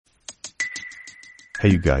Hey,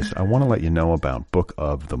 you guys, I want to let you know about Book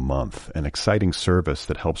of the Month, an exciting service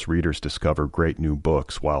that helps readers discover great new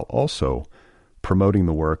books while also promoting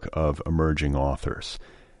the work of emerging authors.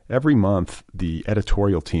 Every month, the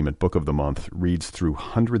editorial team at Book of the Month reads through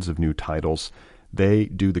hundreds of new titles. They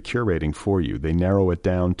do the curating for you. They narrow it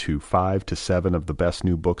down to 5 to 7 of the best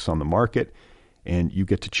new books on the market, and you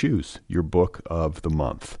get to choose your Book of the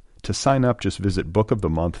Month. To sign up, just visit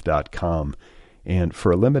bookofthemonth.com. And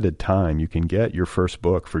for a limited time, you can get your first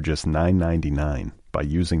book for just $9.99 by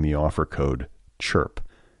using the offer code CHIRP,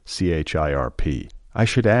 C-H-I-R-P. I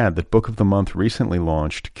should add that Book of the Month recently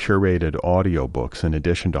launched curated audiobooks in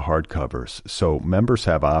addition to hardcovers, so members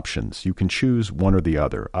have options. You can choose one or the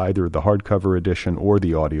other, either the hardcover edition or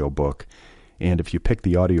the audiobook. And if you pick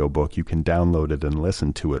the audiobook, you can download it and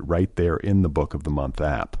listen to it right there in the Book of the Month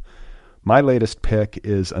app. My latest pick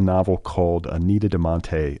is a novel called Anita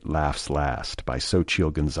DeMonte Laughs Last by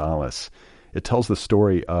Xochitl Gonzalez. It tells the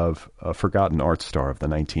story of a forgotten art star of the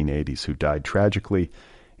 1980s who died tragically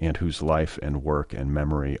and whose life and work and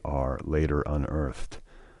memory are later unearthed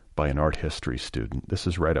by an art history student. This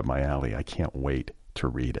is right up my alley. I can't wait to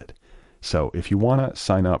read it. So if you want to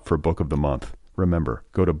sign up for Book of the Month, remember,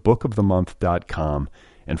 go to bookofthemonth.com,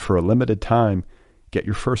 and for a limited time, get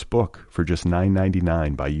your first book for just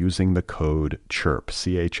 $9.99 by using the code CHIRP,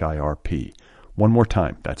 C-H-I-R-P. One more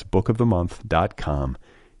time, that's bookofthemonth.com.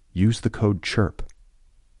 Use the code CHIRP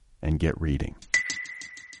and get reading.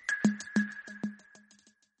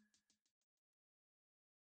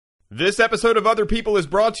 This episode of Other People is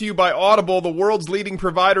brought to you by Audible, the world's leading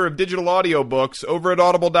provider of digital audiobooks. Over at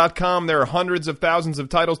audible.com, there are hundreds of thousands of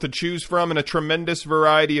titles to choose from in a tremendous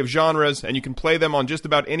variety of genres, and you can play them on just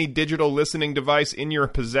about any digital listening device in your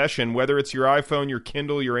possession, whether it's your iPhone, your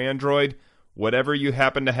Kindle, your Android, whatever you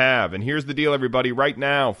happen to have. And here's the deal, everybody. Right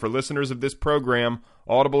now, for listeners of this program,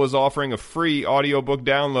 Audible is offering a free audiobook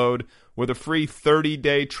download with a free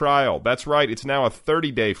 30-day trial. That's right, it's now a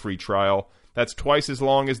 30-day free trial. That's twice as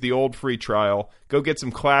long as the old free trial. Go get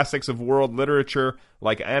some classics of world literature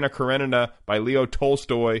like Anna Karenina by Leo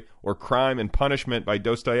Tolstoy or Crime and Punishment by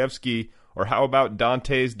Dostoevsky, or how about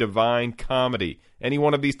Dante's Divine Comedy? Any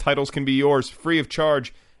one of these titles can be yours free of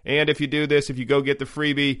charge. And if you do this, if you go get the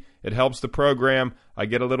freebie, it helps the program. I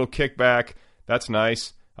get a little kickback. That's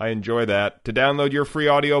nice. I enjoy that. To download your free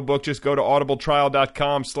audiobook, just go to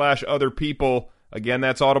audibletrial.com/otherpeople. Again,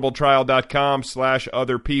 that's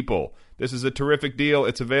audibletrial.com/otherpeople. This is a terrific deal.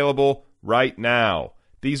 It's available right now.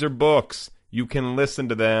 These are books. You can listen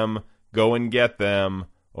to them. Go and get them.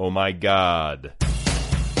 Oh, my God.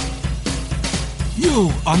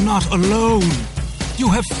 You are not alone. You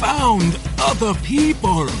have found other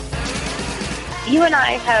people. You and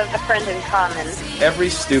I have a friend in common. Every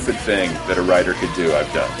stupid thing that a writer could do,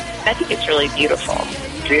 I've done. I think it's really beautiful.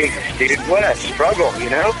 Jesus, dude, what a struggle,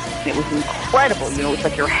 you know? It was incredible. You know, it's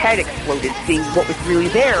like your head exploded seeing what was really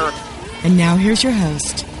there. And now here's your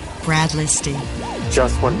host, Brad Listy.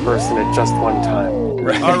 Just one person at just one time.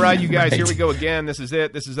 Right. All right, you guys, here we go again. This is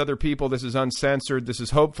it. This is Other People. This is uncensored. This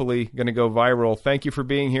is hopefully going to go viral. Thank you for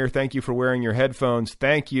being here. Thank you for wearing your headphones.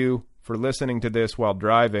 Thank you for listening to this while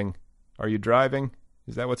driving. Are you driving?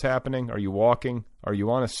 Is that what's happening? Are you walking? Are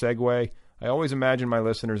you on a Segway? I always imagine my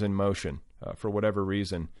listeners in motion for whatever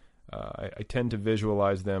reason. I tend to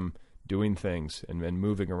visualize them doing things and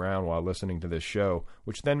moving around while listening to this show,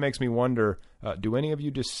 which then makes me wonder, do any of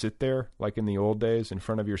you just sit there like in the old days in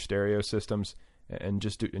front of your stereo systems and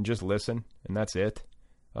just listen, and that's it?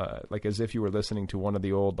 Like as if you were listening to one of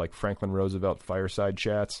the old like Franklin Roosevelt fireside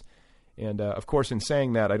chats. And of course, in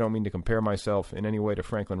saying that, I don't mean to compare myself in any way to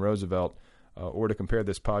Franklin Roosevelt or to compare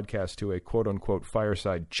this podcast to a quote-unquote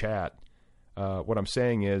fireside chat. What I'm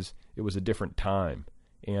saying is it was a different time.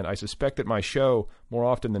 And I suspect that my show, more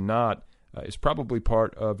often than not, is probably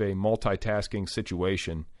part of a multitasking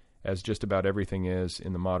situation, as just about everything is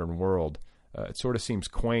in the modern world. It sort of seems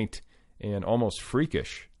quaint and almost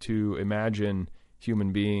freakish to imagine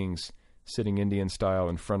human beings sitting Indian style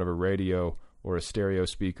in front of a radio or a stereo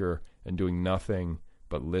speaker and doing nothing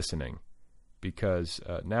but listening. Because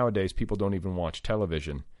nowadays people don't even watch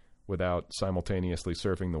television without simultaneously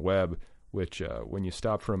surfing the web, which when you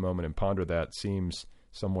stop for a moment and ponder that seems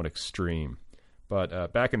somewhat extreme.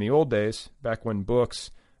 But back in the old days, back when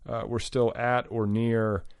books were still at or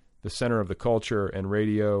near the center of the culture and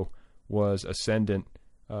radio was ascendant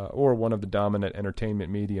or one of the dominant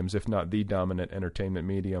entertainment mediums, if not the dominant entertainment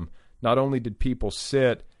medium, not only did people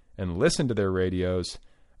sit and listen to their radios,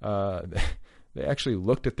 they actually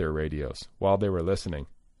looked at their radios while they were listening.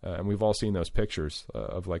 And we've all seen those pictures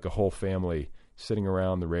of like a whole family sitting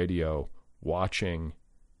around the radio watching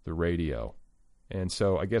the radio. And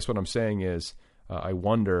so I guess what I'm saying is I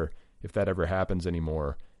wonder if that ever happens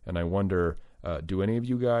anymore. And I wonder, do any of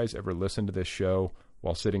you guys ever listen to this show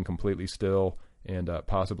while sitting completely still and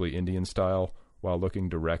possibly Indian style while looking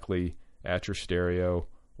directly at your stereo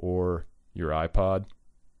or your iPod?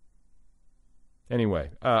 Anyway,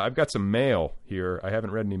 I've got some mail here. I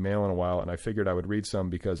haven't read any mail in a while, and I figured I would read some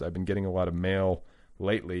because I've been getting a lot of mail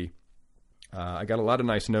lately. I got a lot of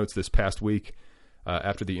nice notes this past week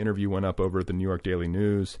after the interview went up over at the New York Daily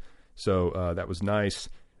News. So that was nice,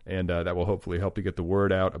 and that will hopefully help to get the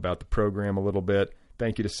word out about the program a little bit.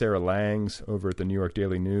 Thank you to Sarah Langs over at the New York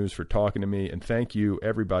Daily News for talking to me, and thank you,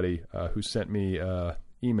 everybody who sent me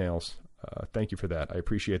emails. Thank you for that. I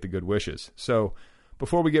appreciate the good wishes. So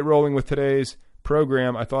before we get rolling with today's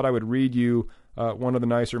program, I thought I would read you one of the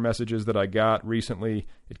nicer messages that I got recently.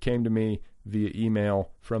 It came to me via email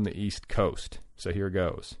from the East Coast. So here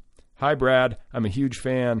goes. Hi, Brad. I'm a huge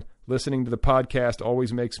fan. Listening to the podcast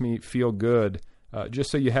always makes me feel good. Just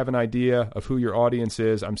so you have an idea of who your audience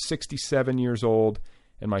is, I'm 67 years old,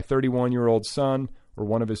 and my 31-year-old son, or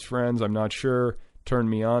one of his friends, I'm not sure, turned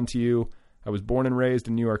me on to you. I was born and raised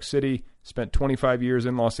in New York City, spent 25 years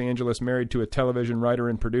in Los Angeles, married to a television writer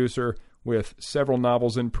and producer with several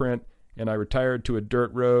novels in print, and I retired to a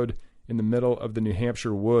dirt road in the middle of the New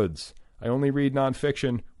Hampshire woods. I only read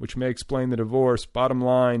nonfiction, which may explain the divorce. Bottom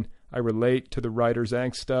line, I relate to the writer's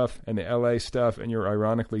angst stuff and the LA stuff and your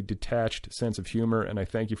ironically detached sense of humor, and I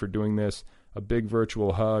thank you for doing this. A big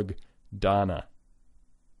virtual hug, Donna.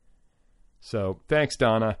 So thanks,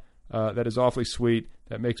 Donna. That is awfully sweet.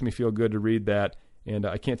 That makes me feel good to read that, and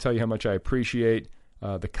I can't tell you how much I appreciate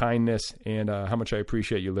the kindness and how much I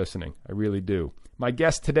appreciate you listening. I really do. My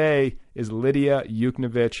guest today is Lidia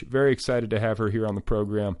Yuknavitch. Very excited to have her here on the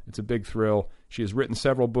program. It's a big thrill. She has written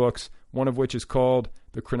several books, one of which is called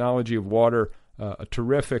The Chronology of Water, a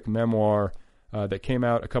terrific memoir that came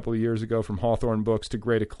out a couple of years ago from Hawthorne Books to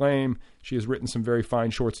great acclaim. She has written some very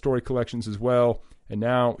fine short story collections as well, and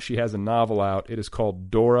now she has a novel out. It is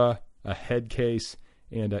called Dora, a Head Case,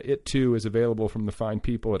 and it too is available from the fine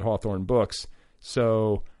people at Hawthorne Books.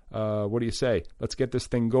 So what do you say? Let's get this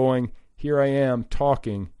thing going. Here I am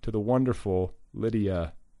talking to the wonderful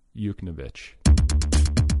Lidia Yuknavitch.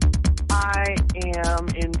 I am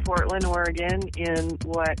in Portland, Oregon, in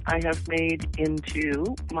what I have made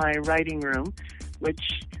into my writing room,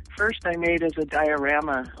 which first I made as a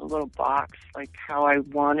diorama, a little box, like how I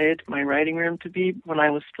wanted my writing room to be when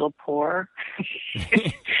I was still poor.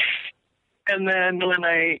 And then when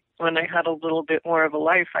I had a little bit more of a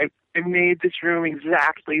life, I made this room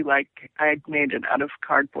exactly like I'd made it out of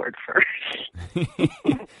cardboard first.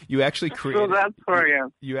 You actually created. So that's where I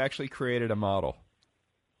am. You actually created a model.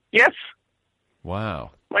 Yes.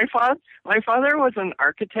 Wow. My father was an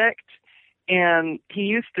architect, and he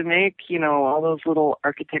used to make, all those little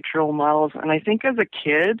architectural models. And I think as a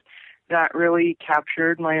kid, that really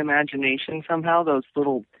captured my imagination somehow, those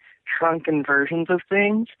little shrunken versions of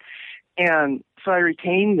things. And so I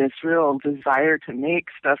retained this real desire to make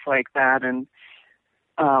stuff like that. And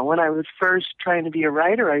when I was first trying to be a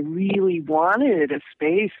writer, I really wanted a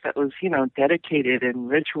space that was, dedicated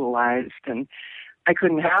and ritualized. And I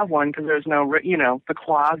couldn't have one because there was no, the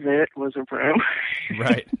closet was a room.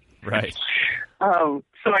 Right. So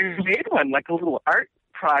I made one, like a little art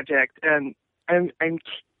project. And I'm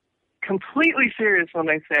completely serious when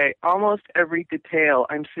I say almost every detail.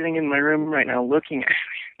 I'm sitting in my room right now looking at it.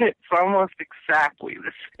 It's almost exactly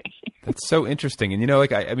the same. That's so interesting. And,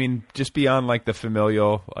 I mean, just beyond like the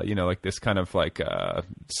familial, like this kind of like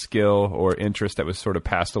skill or interest that was sort of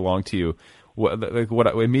passed along to you, what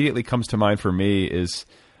immediately comes to mind for me is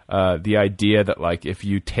the idea that like if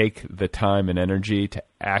you take the time and energy to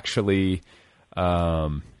actually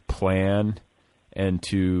plan and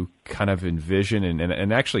to kind of envision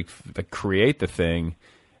and actually create the thing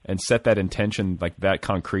and set that intention like that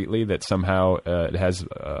concretely, that somehow it has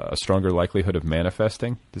a stronger likelihood of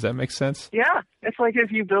manifesting. Does that make sense? Yeah. It's like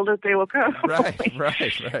if you build it, they will come. Right.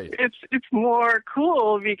 It's more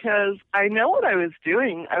cool because I know what I was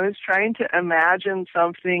doing. I was trying to imagine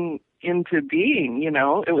something into being,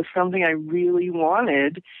 It was something I really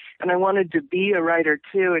wanted, and I wanted to be a writer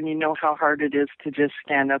too, and you know how hard it is to just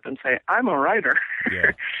stand up and say, I'm a writer.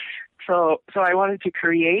 Yeah. So I wanted to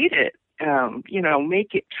create it,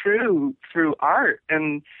 make it true through art,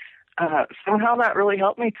 and somehow that really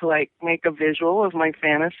helped me to like make a visual of my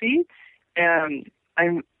fantasy. And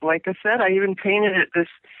I'm, like I said, I even painted it this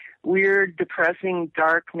weird, depressing,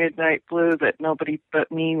 dark midnight blue that nobody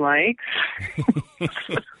but me likes.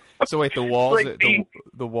 So wait, the walls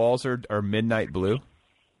the walls are midnight blue?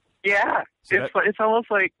 Yeah. So it's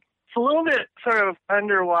almost like it's a little bit sort of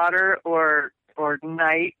underwater or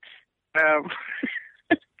night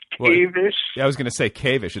Cave-ish. Yeah, I was going to say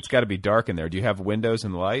cave-ish. It's got to be dark in there. Do you have windows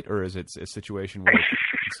and light, or is it a situation where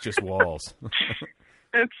it's just walls?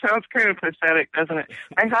 It sounds kind of pathetic, doesn't it?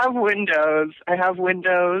 I have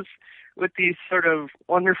windows. With these sort of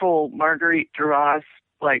wonderful Marguerite Duras,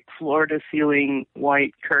 like floor-to-ceiling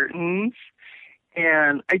white curtains.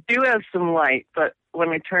 And I do have some light, but when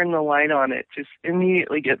I turn the light on, it just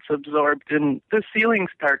immediately gets absorbed, and the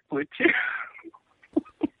ceiling's dark blue, too.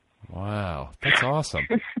 Wow, that's awesome.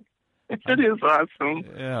 It is awesome.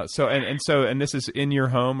 Yeah. So and this is in your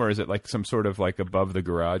home, or is it like some sort of like above the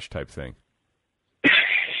garage type thing?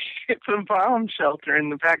 It's a bomb shelter in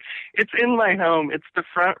the back. It's in my home. It's the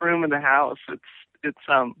front room of the house. It's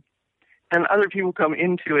and other people come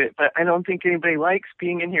into it, but I don't think anybody likes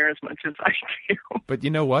being in here as much as I do. But you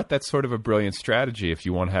know what? That's sort of a brilliant strategy if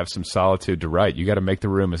you want to have some solitude to write. You got to make the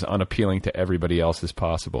room as unappealing to everybody else as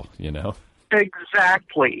possible, you know?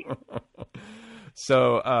 Exactly.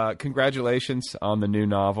 So, congratulations on the new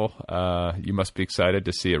novel. You must be excited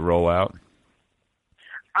to see it roll out.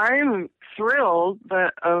 I'm thrilled,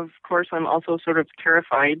 but of course I'm also sort of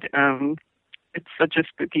terrified. It's such a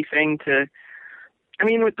spooky thing to... I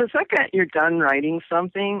mean, the second you're done writing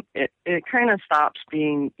something, it kind of stops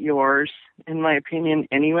being yours, in my opinion,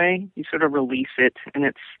 anyway. You sort of release it, and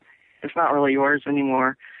it's not really yours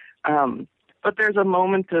anymore. But there's a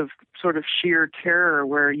moment of sort of sheer terror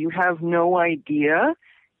where you have no idea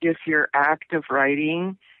if your act of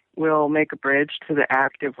writing will make a bridge to the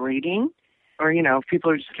act of reading, or, you know, if people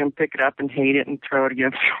are just going to pick it up and hate it and throw it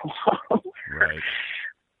against the wall. Right.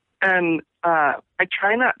 And I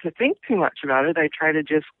try not to think too much about it. I try to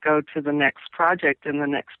just go to the next project and the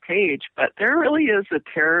next page. But there really is a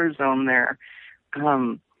terror zone there.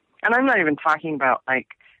 And I'm not even talking about, like,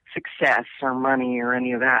 success or money or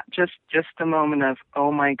any of that. Just the moment of,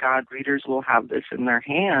 oh, my God, readers will have this in their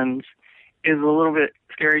hands is a little bit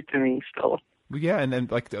scary to me still. Well, yeah, and then,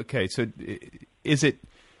 like, okay, so is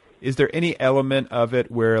there any element of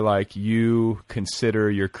it where, like, you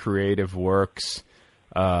consider your creative works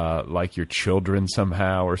like your children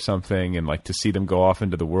somehow or something, and like to see them go off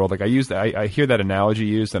into the world? Like I hear that analogy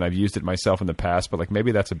used, and I've used it myself in the past, but like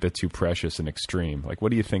maybe that's a bit too precious and extreme. Like,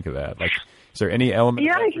 what do you think of that? Like, is there any element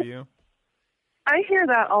of that for you? I hear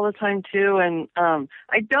that all the time too, and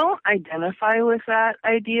I don't identify with that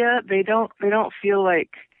idea. They don't feel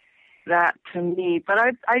like that to me, but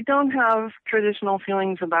I don't have traditional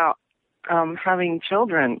feelings about having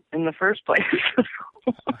children in the first place.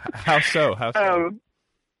 How so?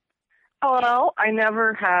 Well, I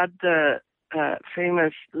never had the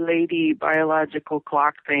famous lady biological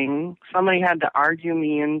clock thing. Somebody had to argue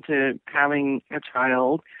me into having a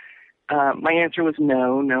child. My answer was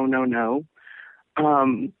no.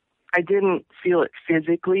 I didn't feel it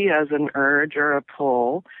physically as an urge or a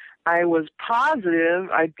pull. I was positive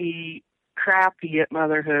I'd be crappy at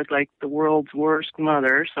motherhood, like the world's worst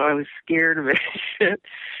mother, so I was scared of it.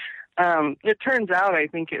 It turns out I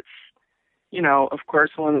think it's, you know, of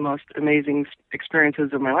course, one of the most amazing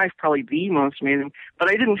experiences of my life, probably the most amazing, but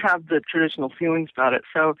I didn't have the traditional feelings about it.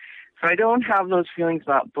 So I don't have those feelings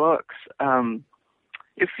about books.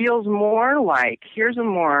 It feels more like, here's a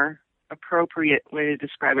more appropriate way to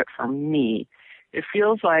describe it for me. It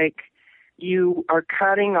feels like you are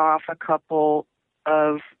cutting off a couple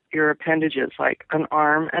of your appendages, like an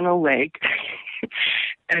arm and a leg,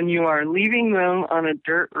 and you are leaving them on a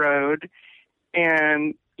dirt road,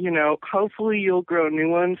 and you know, hopefully you'll grow new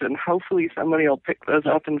ones, and hopefully somebody will pick those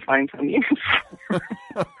up and find some use.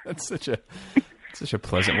 That's such a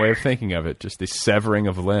pleasant way of thinking of it. Just the severing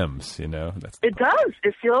of limbs, you know. It does.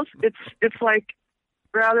 It feels it's like,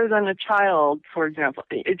 rather than a child, for example,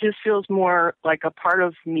 it just feels more like a part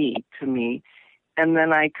of me to me, and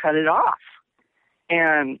then I cut it off.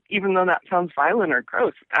 And even though that sounds violent or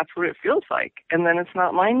gross, that's what it feels like. And then it's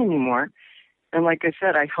not mine anymore. And like I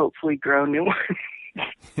said, I hopefully grow new ones.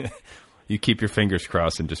 You keep your fingers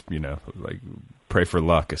crossed and just, you know, like pray for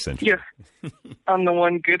luck, essentially. Yeah, on the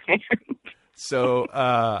one good hand. So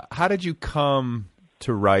how did you come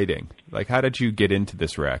to writing? Like, how did you get into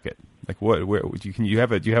this racket? Like, do you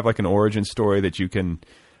have like an origin story that you can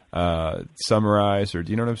summarize, or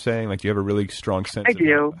do you know what I'm saying? Like, do you have a really strong sense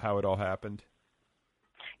of how it all happened?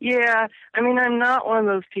 Yeah, I mean, I'm not one of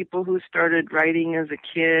those people who started writing as a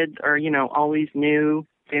kid or, you know, always knew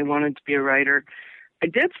they wanted to be a writer. I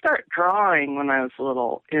did start drawing when I was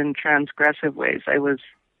little in transgressive ways. I was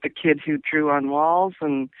a kid who drew on walls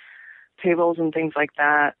and tables and things like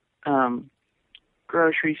that,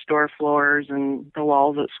 grocery store floors and the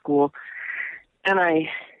walls at school. And I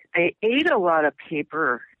ate a lot of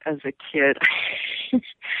paper as a kid.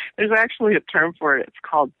 there's actually a term for it. It's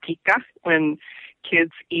called pica, when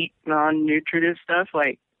kids eat non-nutritive stuff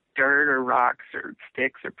like dirt or rocks or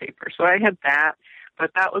sticks or paper. So I had that,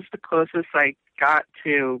 but that was the closest I got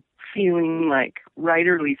to feeling like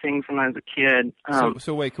writerly things when I was a kid.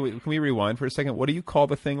 So wait, can we rewind for a second? What do you call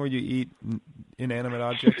the thing where you eat inanimate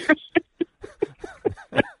objects?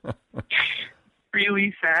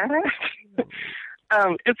 Really sad.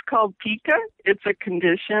 It's called pica. It's a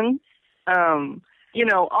condition.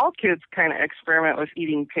 All kids kind of experiment with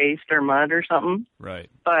eating paste or mud or something. Right.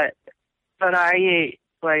 But I ate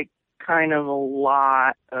like kind of a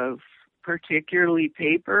lot of particularly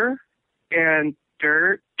paper and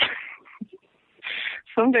dirt.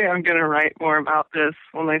 Someday I'm going to write more about this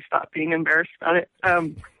when I stop being embarrassed about it.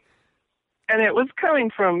 And it was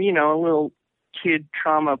coming from, a little kid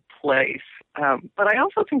trauma place. But I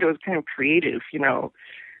also think it was kind of creative, to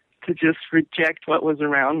just reject what was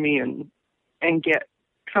around me and get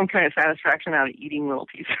some kind of satisfaction out of eating little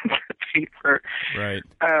pieces of paper. Right.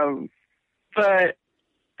 But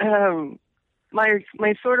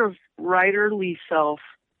my sort of writerly self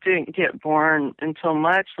didn't get born until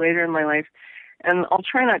much later in my life. And I'll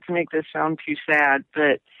try not to make this sound too sad,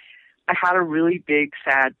 but I had a really big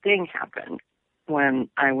sad thing happen when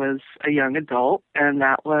I was a young adult, and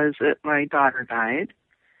that was that my daughter died.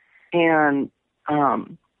 And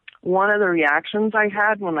one of the reactions I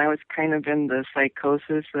had when I was kind of in the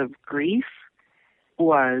psychosis of grief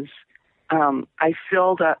was I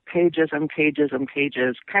filled up pages and pages and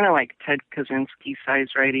pages, kind of like Ted Kaczynski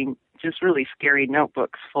size writing, just really scary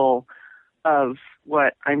notebooks full of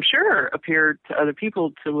what I'm sure appeared to other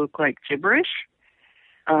people to look like gibberish.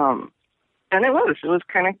 And it was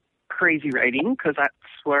kind of crazy writing because that's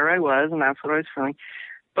where I was and that's what I was feeling.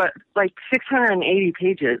 But like 680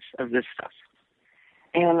 pages of this stuff.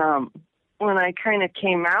 And when I kind of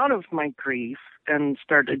came out of my grief and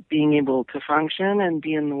started being able to function and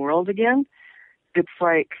be in the world again, it's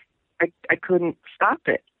like I couldn't stop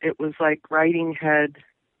it. It was like writing had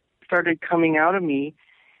started coming out of me.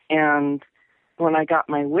 And when I got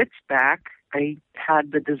my wits back, I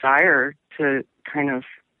had the desire to kind of,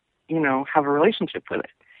 have a relationship with it.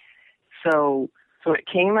 So it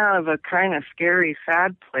came out of a kind of scary,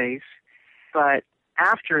 sad place. But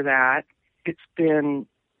after that, it's been,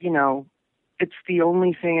 it's the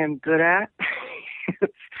only thing I'm good at.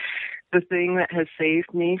 It's the thing that has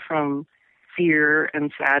saved me from fear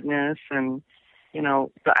and sadness. And,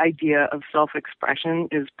 the idea of self-expression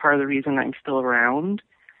is part of the reason I'm still around.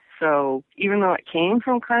 So even though it came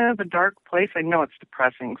from kind of a dark place, I know it's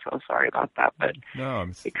depressing, so sorry about that. But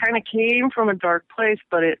it kind of came from a dark place,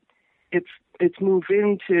 but it's moved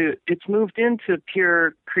into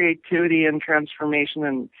pure creativity and transformation,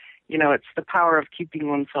 and it's the power of keeping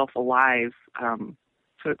oneself alive. And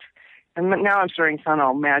now I'm starting to sound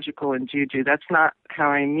all magical and juju. That's not how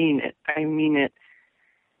I mean it. I mean it,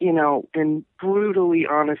 in brutally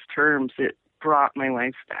honest terms. It brought my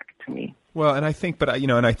life back to me. Well, and I think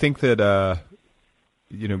that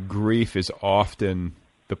grief is often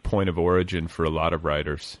the point of origin for a lot of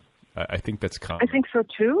writers. I think that's common. I think so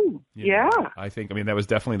too. Yeah. That was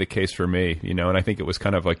definitely the case for me, and I think it was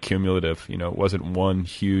kind of like cumulative. It wasn't one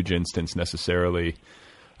huge instance necessarily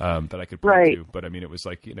that I could point to, but it was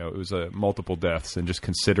like, it was multiple deaths, and just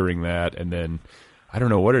considering that, and then I don't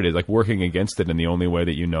know what it is, like working against it in the only way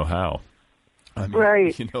that you know how.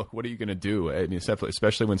 Right. What are you going to do?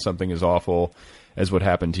 Especially when something as awful as what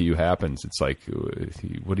happened to you happens. It's like,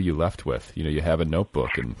 what are you left with? You have a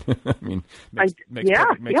notebook, and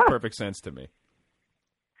makes perfect sense to me.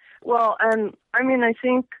 Well, and I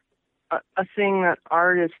think a thing that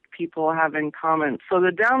artist people have in common. So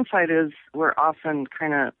the downside is we're often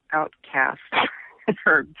kind of outcast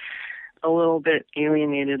or a little bit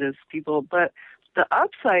alienated as people, but the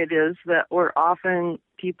upside is that we're often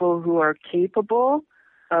people who are capable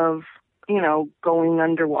of, going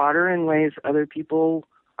underwater in ways other people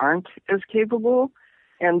aren't as capable,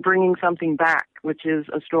 and bringing something back, which is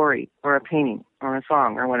a story or a painting or a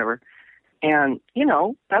song or whatever. And,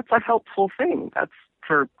 that's a helpful thing. That's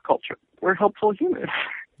for culture. We're helpful humans.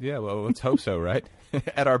 Yeah, well, let's hope so, right?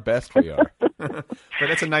 At our best, we are. But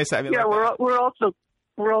that's a nice. We're also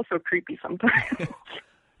creepy sometimes.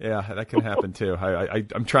 Yeah, that can happen too.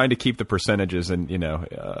 I'm trying to keep the percentages and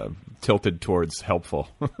tilted towards helpful.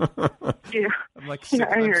 Yeah, I'm like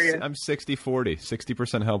I'm 60-40,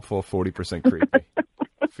 60% helpful, 40% creepy.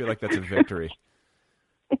 I feel like that's a victory.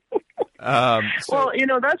 Well,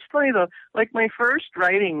 that's funny though. Like my first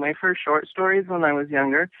short stories when I was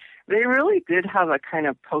younger, they really did have a kind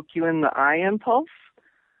of poke you in the eye impulse.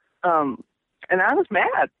 And I was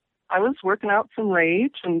mad. I was working out some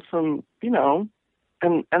rage and some,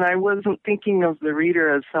 and I wasn't thinking of the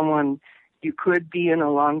reader as someone you could be in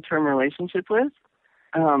a long-term relationship with.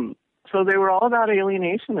 So they were all about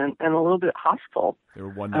alienation and a little bit hostile. They were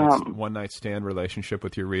one night stand relationship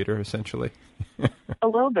with your reader, essentially. A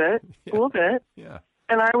little bit, Yeah. a little bit. Yeah.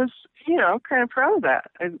 And I was, kind of proud of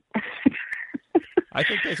that. I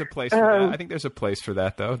think there's a place for that. I think there's a place for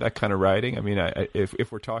that, though. That kind of writing. I mean,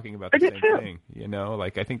 if we're talking about the same thing,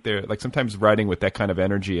 like I think sometimes writing with that kind of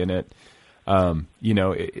energy in it,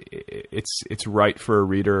 it's right for a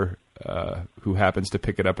reader who happens to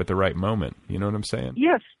pick it up at the right moment. You know what I'm saying?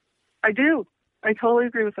 Yes, I do. I totally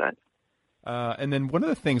agree with that. And then one of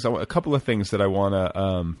the things, a couple of things that I want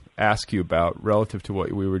to ask you about relative to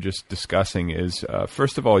what we were just discussing is,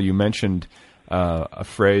 first of all, you mentioned a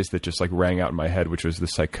phrase that just like rang out in my head, which was the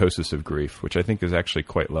psychosis of grief, which I think is actually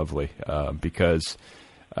quite lovely because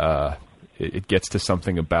it gets to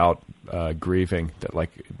something about grieving that like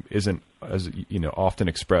isn't as often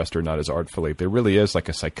expressed or not as artfully. There really is like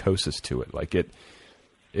a psychosis to it, like it.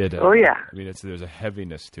 Oh yeah. I mean, there's a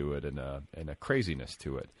heaviness to it and a craziness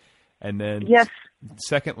to it. And then, yes.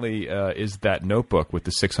 Secondly, is that notebook with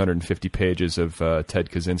the 650 pages of Ted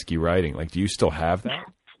Kaczynski writing. Like, do you still have that?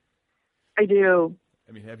 I do.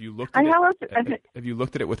 I mean, have you looked at it? Have you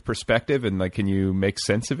looked at it with perspective and like, can you make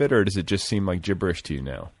sense of it, or does it just seem like gibberish to you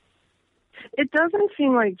now? It doesn't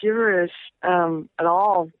seem like gibberish at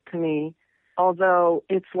all to me, although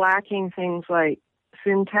it's lacking things like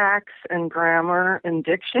syntax and grammar and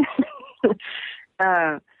diction.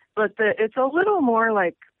 But it's a little more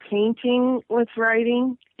like painting with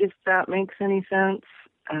writing, if that makes any sense.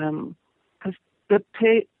 'Cause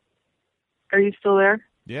are you still there?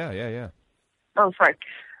 Yeah. Oh, sorry.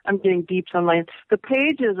 I'm getting beeps on my... The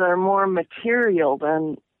pages are more material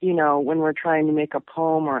than, when we're trying to make a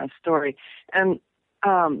poem or a story. And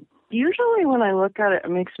usually when I look at it, it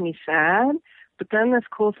makes me sad. But then this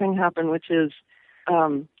cool thing happened, which is,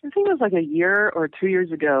 I think it was like a year or 2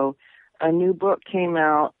 years ago, a new book came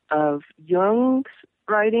out of Jung's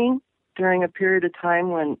writing during a period of time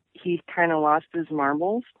when he kind of lost his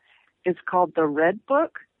marbles. It's called The Red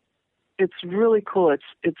Book. It's really cool.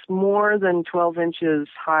 It's more than 12 inches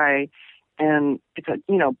high, and it's a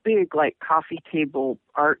big like coffee table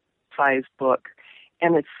art size book,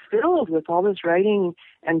 and it's filled with all this writing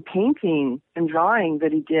and painting and drawing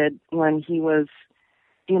that he did when he was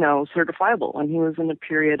certifiable, when he was in a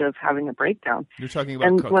period of having a breakdown. You're talking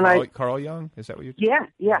about Carl Jung? Is that what you're talking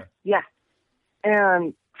about? Yeah.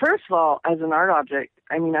 And first of all, as an art object,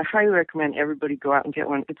 I mean, I highly recommend everybody go out and get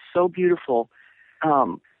one. It's so beautiful,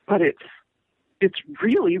 but it's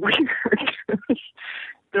really weird.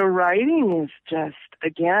 The writing is just,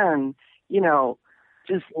 again,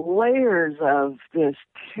 just layers of this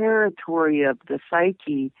territory of the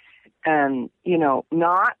psyche and,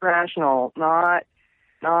 not rational, not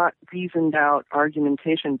reasoned out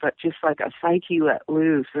argumentation, but just like a psyche let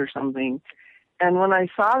loose or something. And when I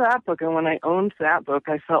saw that book and when I owned that book,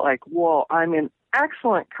 I felt like, whoa, I'm in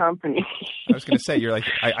excellent company. I was going to say, you're like,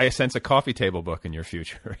 I sense a coffee table book in your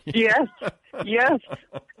future. Yes.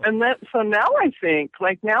 And so now I think,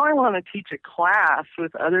 now I want to teach a class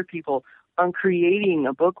with other people on creating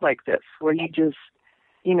a book like this, where you just,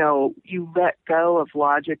 you let go of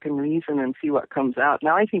logic and reason and see what comes out.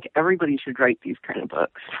 Now I think everybody should write these kind of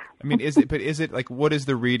books. I mean, is it like, what is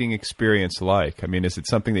the reading experience like? I mean, is it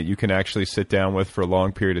something that you can actually sit down with for a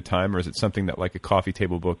long period of time, or is it something that like a coffee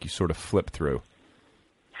table book you sort of flip through?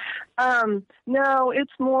 No,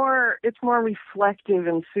 it's more reflective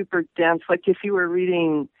and super dense. Like if you were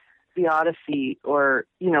reading the Odyssey, or,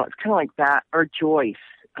 it's kind of like that, or Joyce,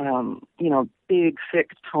 big,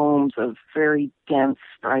 thick tomes of very dense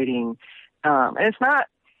writing. And it's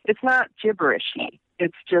not gibberishy.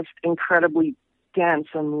 It's just incredibly dense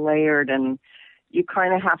and layered, and you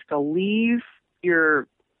kind of have to leave your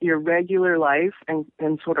regular life and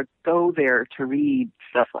sort of go there to read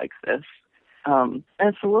stuff like this. And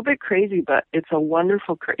it's a little bit crazy, but it's a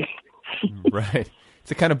wonderful crazy. Right. It's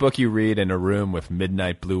the kind of book you read in a room with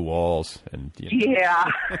midnight blue walls. And Yeah.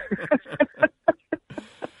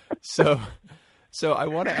 So I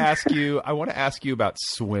want to ask you about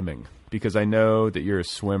swimming, because I know that you're a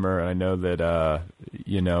swimmer, and I know that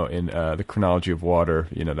in the chronology of water,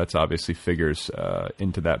 that's obviously figures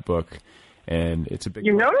into that book, and it's a big.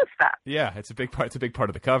 You noticed that? Yeah, it's a big part. It's a big part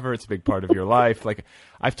of the cover. It's a big part of your life. Like,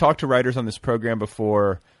 I've talked to writers on this program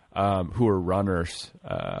before who are runners.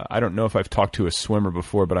 I don't know if I've talked to a swimmer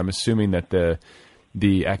before, but I'm assuming that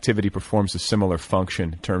the activity performs a similar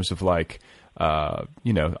function in terms of like.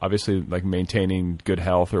 Obviously like maintaining good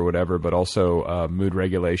health or whatever, but also mood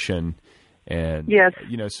regulation And, yes.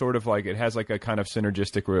 Sort of like it has like a kind of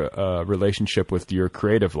synergistic relationship with your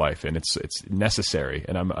creative life, and it's necessary.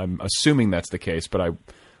 And I'm assuming that's the case, but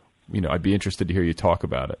I'd be interested to hear you talk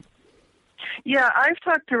about it. Yeah, I've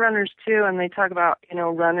talked to runners too, and they talk about,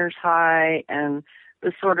 runner's high and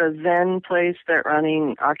the sort of zen place that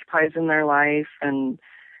running occupies in their life and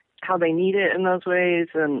how they need it in those ways,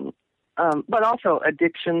 and but also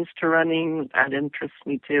addictions to running, that interests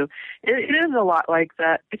me too. It is a lot like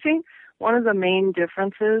that. I think one of the main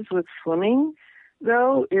differences with swimming,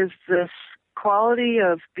 though, is this quality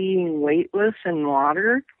of being weightless in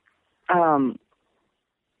water.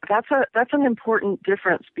 That's an important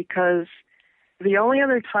difference, because the only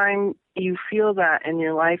other time you feel that in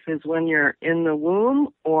your life is when you're in the womb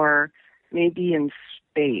or maybe in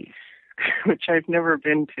space, which I've never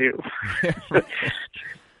been to.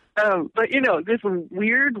 But, this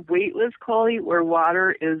weird weightless quality where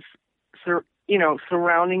water is,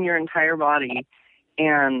 surrounding your entire body.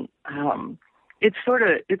 And it sort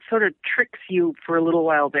of tricks you for a little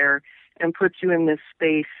while there and puts you in this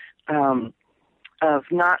space of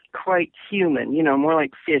not quite human, more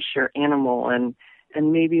like fish or animal, and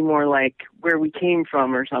maybe more like where we came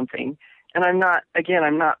from or something. And I'm not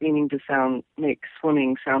meaning to make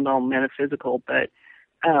swimming sound all metaphysical, but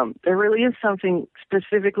there really is something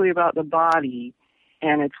specifically about the body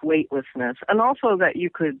and its weightlessness, and also that you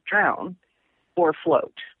could drown or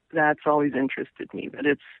float. That's always interested me, that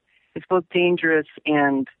it's both dangerous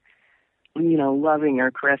and, loving or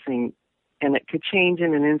caressing, and it could change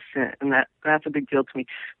in an instant, and that's a big deal to me.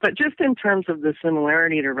 But just in terms of the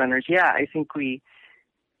similarity to runners, yeah, I think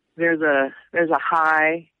there's a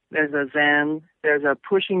high, there's a zen, there's a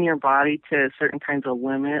pushing your body to certain kinds of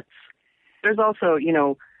limits. There's also,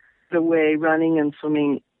 the way running and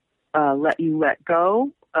swimming let you let go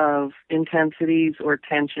of intensities or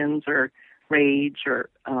tensions or rage or,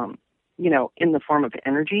 in the form of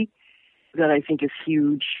energy, that I think is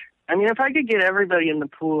huge. I mean, if I could get everybody in the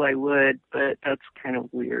pool, I would, but that's kind of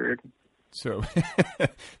weird. So,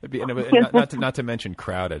 not to mention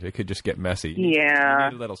crowded. It could just get messy. Yeah,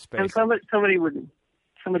 you need a little space. And somebody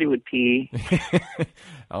would pee.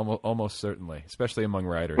 Almost certainly, especially among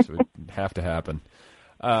riders, it would have to happen.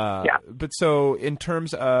 Yeah. But so, in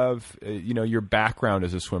terms of your background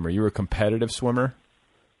as a swimmer, you were a competitive swimmer.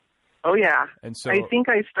 Oh yeah, and so I think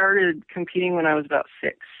I started competing when I was about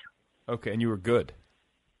 6. Okay, and you were good.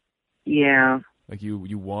 Yeah. Like you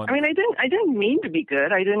won. I mean, I didn't mean to be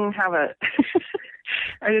good. I didn't have a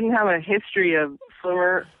history of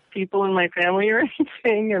swimmer people in my family or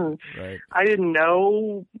anything, and right. I didn't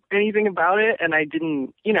know anything about it, and I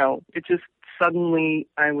didn't, it just suddenly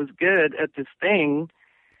I was good at this thing,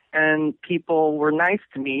 and people were nice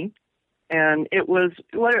to me, and it was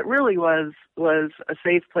what it really was a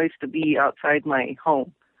safe place to be outside my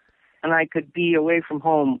home, and I could be away from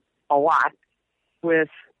home a lot with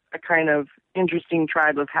a kind of interesting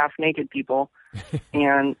tribe of half-naked people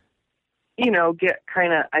and, get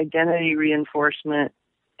kind of identity reinforcement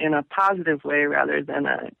in a positive way rather than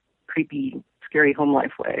a creepy, scary home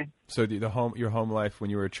life way. So your home life when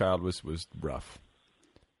you were a child was rough.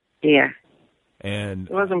 Yeah. And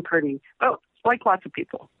it wasn't pretty. Oh, like lots of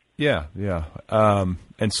people. Yeah.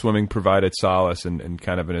 And swimming provided solace and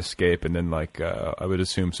kind of an escape, and then I would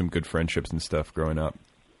assume some good friendships and stuff growing up.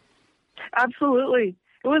 Absolutely.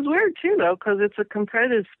 It was weird too, though, because it's a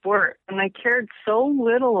competitive sport, and I cared so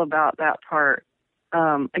little about that part.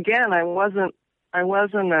 Again, I wasn't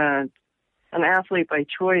an athlete by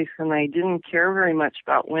choice, and I didn't care very much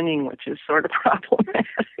about winning, which is sort of problematic.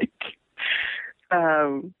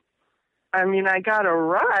 I mean, I got a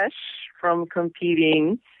rush from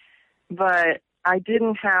competing, but I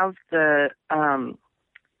didn't have the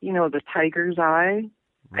tiger's eye.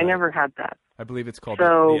 Right. I never had that. I believe it's called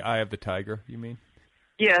the Eye of the Tiger, you mean?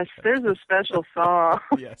 Yes, there's a special song.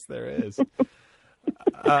 Yes, there is.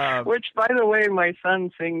 Which, by the way, my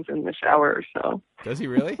son sings in the shower. So does he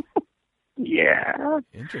really? Yeah.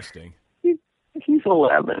 Interesting. He's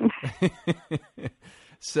 11.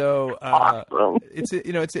 So awesome.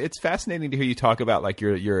 It's fascinating to hear you talk about like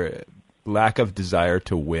your lack of desire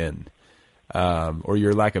to win. Or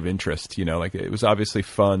your lack of interest, like it was obviously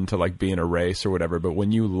fun to like be in a race or whatever, but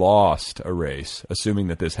when you lost a race, assuming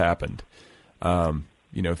that this happened,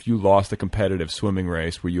 if you lost a competitive swimming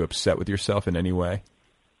race, were you upset with yourself in any way?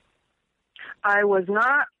 I was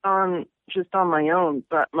not on my own,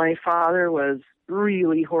 but my father was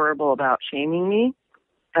really horrible about shaming me.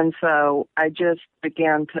 And so I just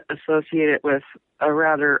began to associate it with a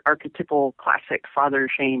rather archetypal classic father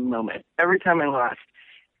shame moment. Every time I lost,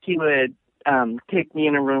 he would take me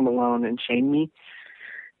in a room alone and shame me.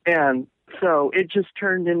 And so it just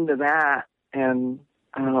turned into that. And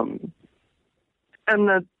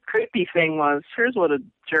the creepy thing was, here's what a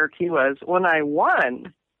jerk he was. When I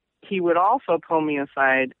won, he would also pull me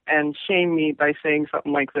aside and shame me by saying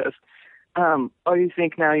something like this. Oh, you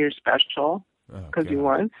think now you're special because you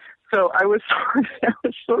won? So I was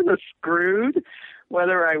sort of screwed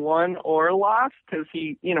whether I won or lost because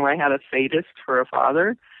I had a sadist for a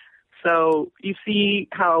father. So you see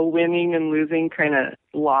how winning and losing kind of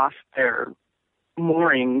lost their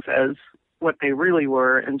moorings as what they really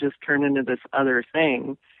were and just turned into this other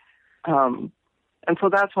thing. And so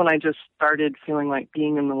that's when I just started feeling like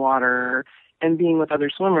being in the water and being with other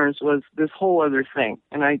swimmers was this whole other thing.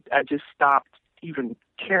 And I just stopped even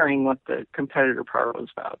caring what the competitor part was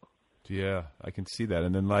about. Yeah, I can see that.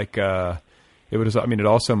 And then it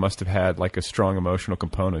also must have had like a strong emotional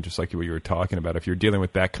component, just like what you were talking about. If you're dealing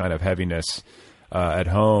with that kind of heaviness at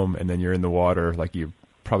home and then you're in the water, like you're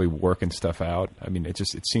probably working stuff out. I mean, it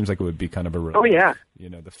seems like it would be kind of a relief. Oh yeah.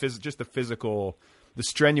 The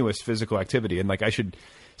strenuous physical activity. And like I should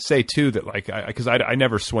say too that like because I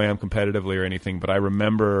never swam competitively or anything, but I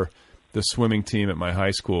remember the swimming team at my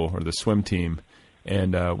high school, or the swim team,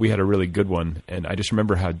 and we had a really good one. And I just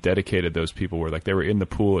remember how dedicated those people were. Like they were in the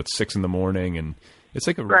pool at 6 a.m, and it's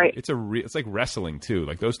like it's like wrestling too.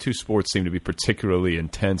 Like those two sports seem to be particularly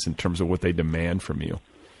intense in terms of what they demand from you.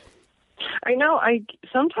 I know.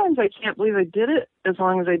 Sometimes I can't believe I did it as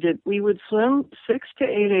long as I did. We would swim 6 to 8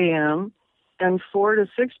 a.m. and 4 to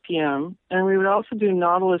 6 p.m. And we would also do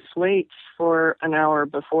Nautilus weights for an hour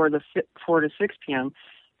before the 4 to 6 p.m.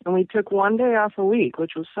 And we took one day off a week,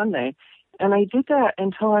 which was Sunday. And I did that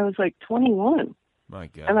until I was like 21. My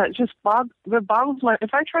God. And that just boggles my...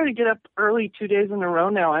 If I try to get up early 2 days in a row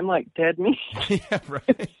now, I'm like dead meat. Yeah, right.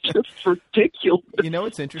 It's just ridiculous. You know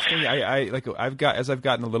what's interesting? As I've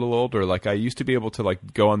gotten a little older, like I used to be able to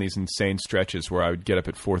like go on these insane stretches where I would get up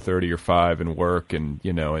at 4:30 or 5 and work, and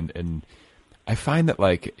and I find that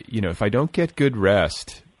like if I don't get good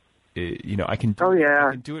rest, I can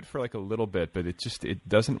I can do it for like a little bit, but it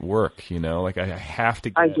doesn't work. Like I have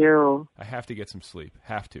to. I have to get some sleep.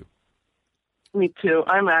 Have to. Me too.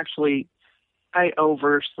 I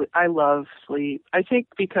oversleep. I love sleep. I think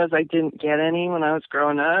because I didn't get any when I was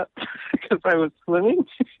growing up because I was swimming.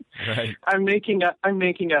 Right. I'm making up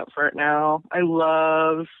for it now. I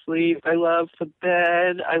love sleep. I love the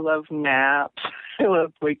bed. I love naps. I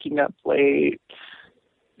love waking up late.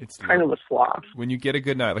 It's kind of a sloth. When you get a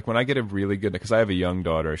good night, like when I get a really good night, because I have a young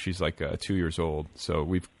daughter, she's like 2 years old, so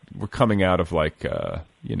we're coming out of like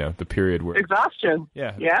the period where exhaustion.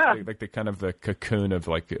 Yeah. Like the kind of the cocoon of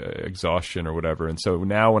like exhaustion or whatever. And so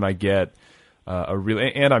now when I get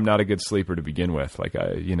and I'm not a good sleeper to begin with. Like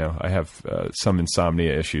I have some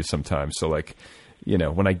insomnia issues sometimes. So like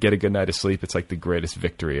when I get a good night of sleep, it's like the greatest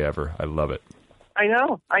victory ever. I love it. I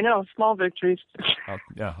know. Small victories.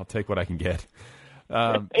 I'll take what I can get.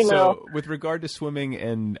 So with regard to swimming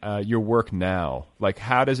and your work now, like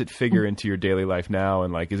how does it figure into your daily life now?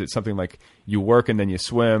 And like, is it something like you work and then you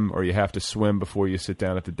swim, or you have to swim before you sit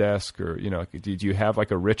down at the desk, or, do you have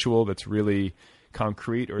like a ritual that's really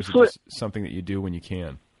concrete, or is it just something that you do when you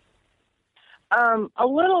can? A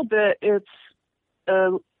little bit. It's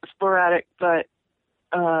sporadic, but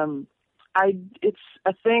it's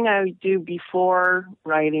a thing I do before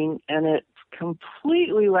writing, and it's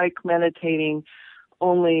completely like meditating,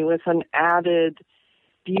 only with an added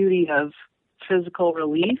beauty of physical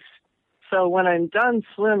release. So when I'm done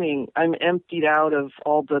swimming, I'm emptied out of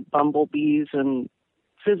all the bumblebees and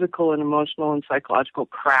physical and emotional and psychological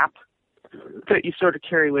crap that you sort of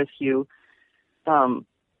carry with you.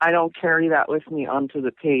 I don't carry that with me onto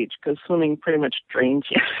the page because swimming pretty much drains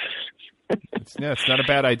you. It's not a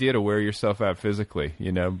bad idea to wear yourself out physically,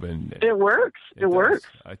 And it works. It works.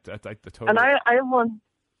 I totally. And I have one.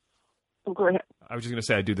 Oh, go ahead. I was just going to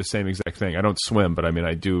say I do the same exact thing. I don't swim, but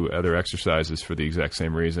I do other exercises for the exact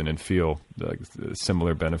same reason and feel like a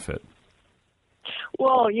similar benefit.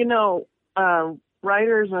 Well,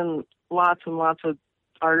 writers and lots of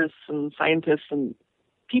artists and scientists and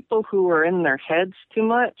people who are in their heads too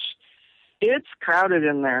much, it's crowded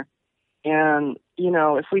in there. And,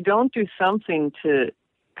 if we don't do something to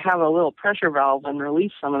have a little pressure valve and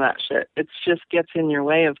release some of that shit, it just gets in your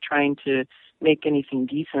way of trying to make anything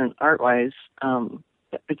decent art-wise.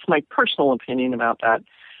 It's my personal opinion about that.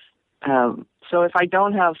 So if I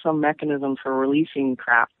don't have some mechanism for releasing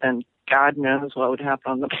crap, then God knows what would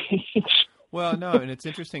happen on the page. Well, no, and it's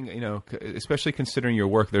interesting, especially considering your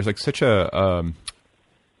work, there's like such a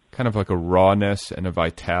kind of like a rawness and a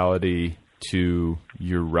vitality to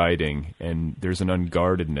your writing, and there's an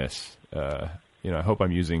unguardedness. I hope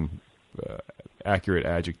I'm using accurate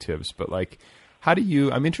adjectives, but like how do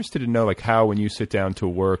you? I'm interested to know, like, how when you sit down to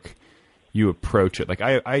work, you approach it. Like,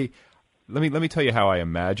 let me tell you how I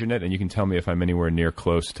imagine it, and you can tell me if I'm anywhere near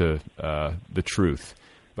close to the truth.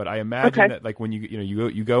 But I imagine that, like, when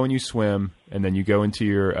you go and you swim, and then you go into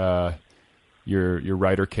your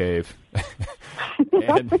writer cave,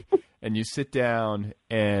 and you sit down,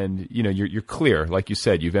 and you're clear, like you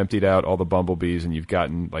said, you've emptied out all the bumblebees, and you've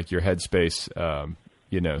gotten like your headspace,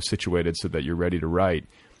 situated so that you're ready to write.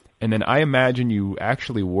 And then I imagine you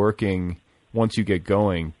actually working once you get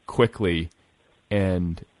going quickly,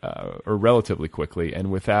 and or relatively quickly, and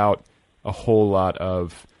without a whole lot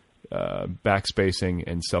of backspacing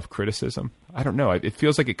and self-criticism. I don't know. It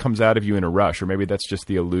feels like it comes out of you in a rush, or maybe that's just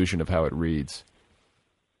the illusion of how it reads.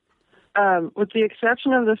 With the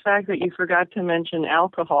exception of the fact that you forgot to mention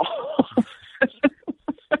alcohol.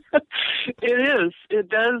 It is. It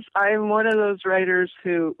does. I'm one of those writers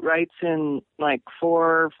who writes in like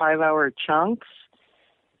 4 or 5 hour chunks,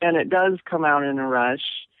 and it does come out in a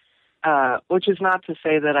rush, which is not to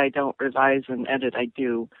say that I don't revise and edit. I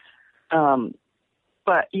do.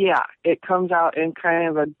 But yeah, it comes out in kind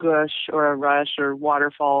of a gush or a rush or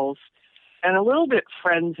waterfalls, and a little bit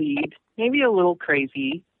frenzied, maybe a little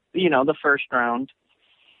crazy, the first round.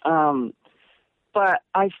 But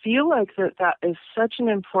I feel like that is such an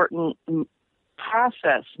important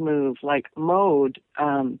process move, like mode,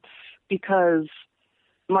 because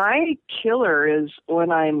my killer is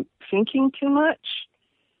when I'm thinking too much,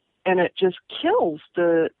 and it just kills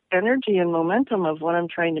the energy and momentum of what I'm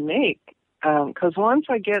trying to make. Because once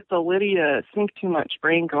I get the Lydia think too much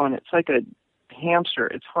brain going, it's like a hamster.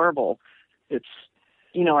 It's horrible. It's,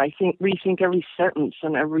 I rethink every sentence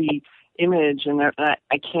and every image, and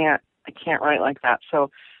I can't write like that. So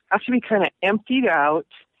I have to be kind of emptied out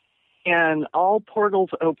and all portals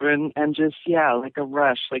open and just, like a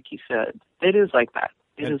rush, like you said. It is like that.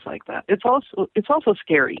 It is like that. It's also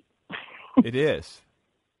scary. It is.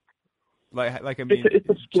 Like I mean,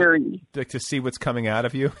 it's scary. Like to see what's coming out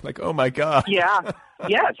of you. Like, oh my God. Yeah.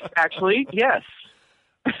 Yes. Actually, yes.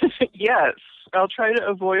 Yes. I'll try to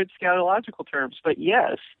avoid scatological terms, but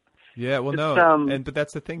yes. Yeah. Well, no. But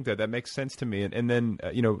that's the thing, though. That makes sense to me. And then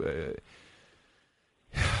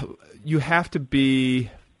you have to be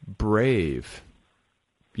brave.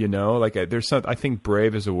 There's some. I think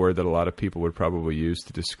brave is a word that a lot of people would probably use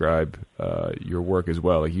to describe your work as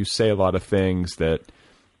well. Like, you say a lot of things that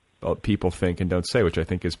people think and don't say, which I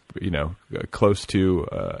think is, close to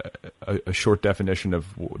a short definition of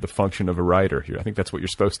the function of a writer here. I think that's what you're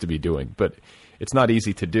supposed to be doing, but it's not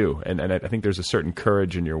easy to do. And I think there's a certain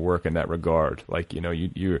courage in your work in that regard. Like,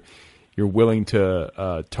 you're willing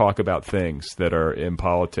to talk about things that are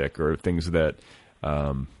impolitic, or things that,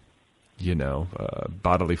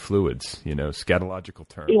 bodily fluids, scatological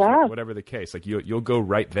terms, whatever the case. Like, you'll go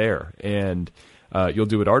right there, and you'll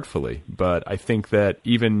do it artfully. But I think that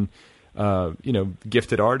even,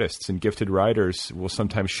 gifted artists and gifted writers will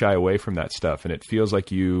sometimes shy away from that stuff. And it feels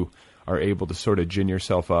like you are able to sort of gin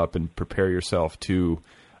yourself up and prepare yourself to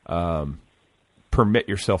permit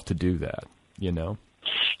yourself to do that,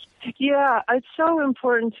 Yeah, it's so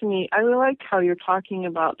important to me. I really like how you're talking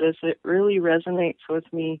about this. It really resonates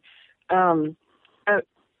with me. In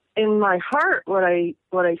my heart, what I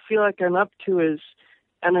feel like I'm up to is,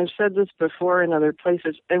 and I've said this before in other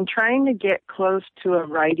places, I'm trying to get close to a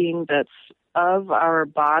writing that's of our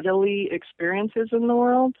bodily experiences in the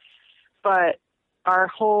world, but our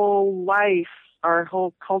whole life, our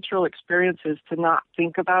whole cultural experience is to not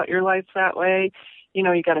think about your life that way. You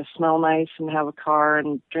got to smell nice and have a car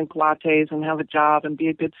and drink lattes and have a job and be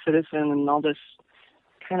a good citizen and all this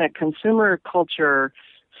kind of consumer culture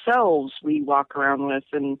selves we walk around with.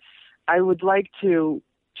 And I would like to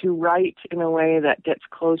write in a way that gets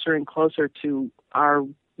closer and closer to our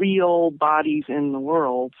real bodies in the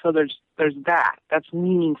world. So there's that. That's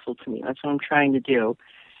meaningful to me. That's what I'm trying to do.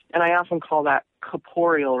 And I often call that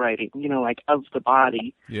corporeal writing, like of the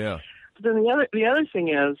body. Yeah. But then the other thing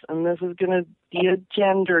is, and this is going to be a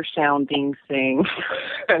gender-sounding thing,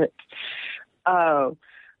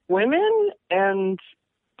 women and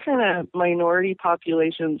kind of minority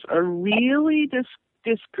populations are really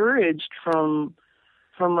discouraged from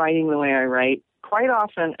writing the way I write quite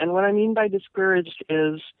often. And what I mean by discouraged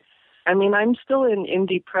is, I'm still in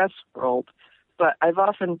indie press world, but I've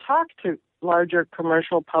often talked to larger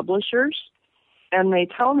commercial publishers, and they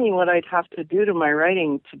tell me what I'd have to do to my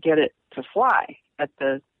writing to get it to fly at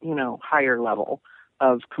the, higher level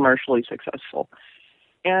of commercially successful.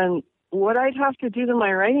 And what I'd have to do to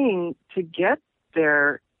my writing to get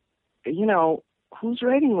there, whose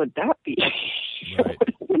writing would that be? Right.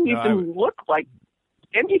 It wouldn't even look like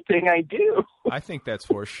anything I do. I think that's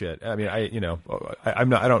horseshit. I mean, I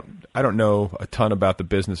don't know a ton about the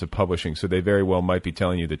business of publishing, so they very well might be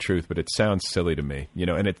telling you the truth, but it sounds silly to me,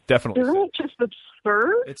 and it definitely isn't it just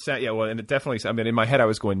absurd? It's well, and it definitely. I mean, in my head, I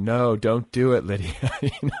was going, "No, don't do it, Lydia."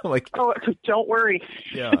 Oh, don't worry.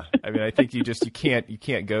 Yeah, I mean, I think you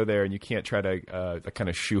can't go there, and you can't try to kind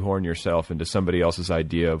of shoehorn yourself into somebody else's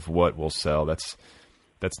idea of what will sell. That's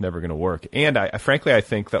never going to work. And I frankly, I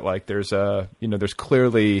think that there's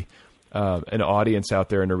clearly an audience out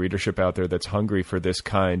there and a readership out there that's hungry for this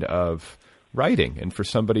kind of writing, and for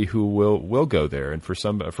somebody who will go there, and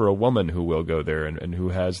for a woman who will go there, and who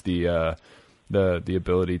has the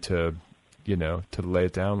ability to lay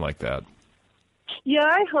it down like that. Yeah,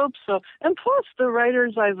 I hope so. And plus, the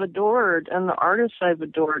writers I've adored and the artists I've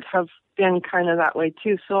adored have been kind of that way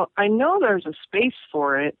too. So I know there's a space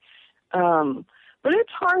for it. But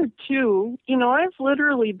it's hard too. I've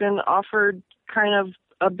literally been offered kind of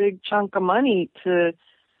a big chunk of money to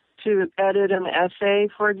edit an essay,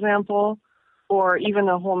 for example, or even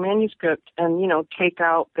a whole manuscript, and take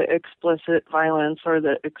out the explicit violence or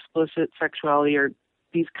the explicit sexuality or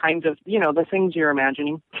these kinds of the things you're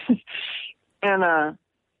imagining. And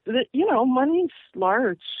money's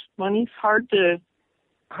large. Money's hard to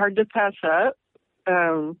pass up.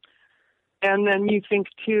 And then you think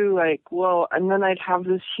too, like, well, and then I'd have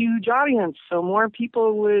this huge audience, so more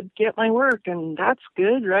people would get my work, and that's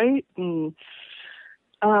good, right? And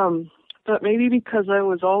but maybe because I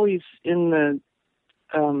was always in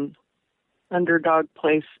the underdog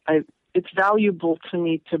place, it's valuable to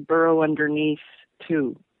me to burrow underneath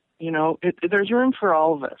too. There's room for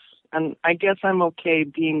all of us. And I guess I'm okay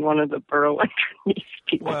being one of the burrow underneath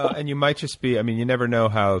people. Well, and you might just be, you never know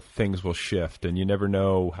how things will shift, and you never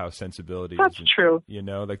know how sensibility That's is. True.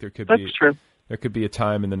 That's true. There could be a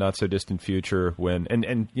time in the not so distant future when,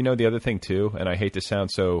 and the other thing too, and I hate to sound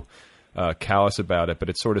so callous about it, but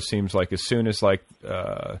it sort of seems like as soon as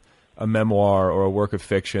a memoir or a work of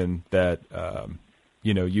fiction that,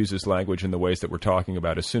 uses language in the ways that we're talking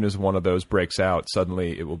about, as soon as one of those breaks out,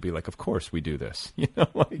 suddenly it will be like, of course we do this,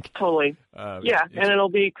 Totally. And it'll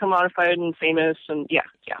be commodified and famous, and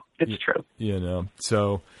it's true.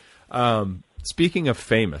 So speaking of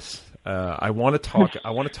famous, I want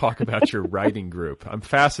to talk about your writing group. I'm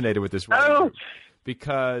fascinated with this writing group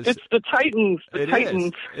because it's the Titans.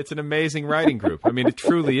 Titans. It's an amazing writing group. It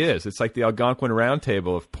truly is. It's like the Algonquin Round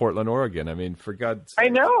Table of Portland, Oregon. For God's sake. I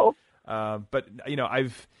know. But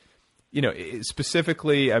I've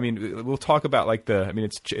specifically, we'll talk about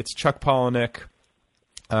it's Chuck Palahniuk,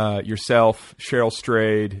 yourself, Cheryl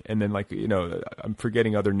Strayed, and then I'm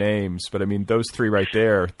forgetting other names, but those three right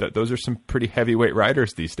there, those are some pretty heavyweight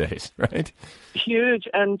writers these days, right? Huge.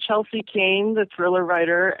 And Chelsea Kane, the thriller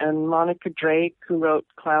writer, and Monica Drake, who wrote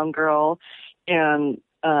Clown Girl, and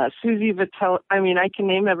Susie Vitale. I can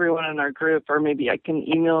name everyone in our group, or maybe I can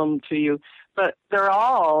email them to you. But they're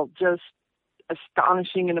all just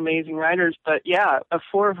astonishing and amazing writers. But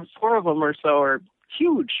four of them or so are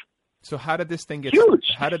huge. So how did this thing get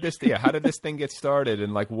huge? How did this thing get started?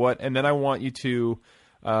 And what? And then I want you to,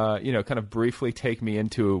 kind of briefly take me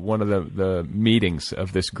into one of the meetings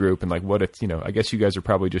of this group and what it's. I guess you guys are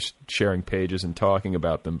probably just sharing pages and talking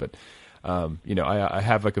about them, but I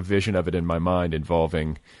have a vision of it in my mind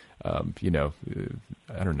involving, I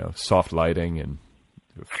don't know, soft lighting and.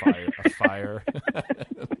 A fire.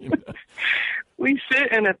 We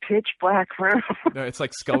sit in a pitch black room. No, it's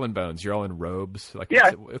like Skull and Bones. You're all in robes.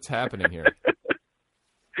 What's happening here?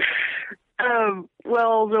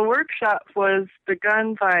 Well, the workshop was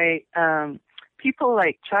begun by people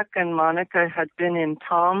like Chuck and Monica had been in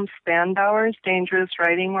Tom Spandauer's Dangerous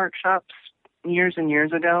Writing workshops years and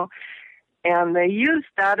years ago, and they used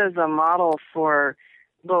that as a model for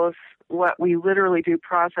both what we literally do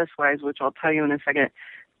process-wise, which I'll tell you in a second,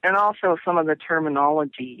 and also some of the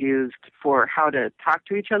terminology used for how to talk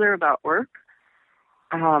to each other about work.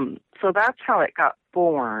 So that's how it got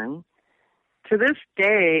born. To this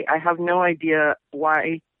day, I have no idea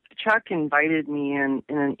why Chuck invited me in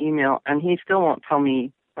an email, and he still won't tell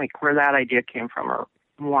me where that idea came from or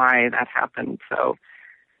why that happened. So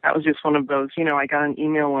that was just one of those, I got an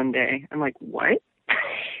email one day. I'm like, what?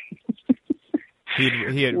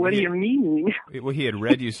 What do you mean? Well, he had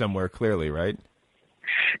read you somewhere clearly, right?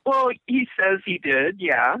 Well, he says he did,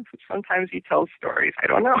 yeah. Sometimes he tells stories. I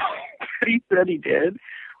don't know. But he said he did.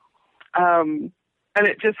 And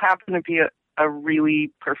it just happened to be a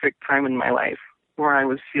really perfect time in my life where I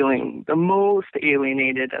was feeling the most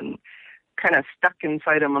alienated and kind of stuck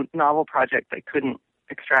inside a novel project I couldn't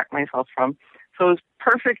extract myself from. So it was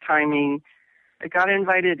perfect timing. I got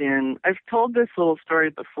invited in. I've told this little story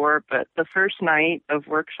before, but the first night of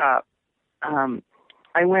workshop,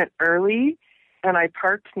 I went early and I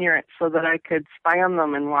parked near it so that I could spy on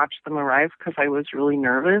them and watch them arrive because I was really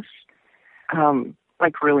nervous,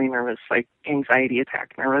 like really nervous, like anxiety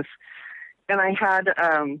attack nervous. And I had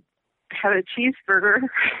a cheeseburger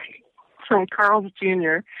from Carl's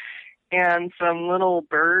Jr. and some little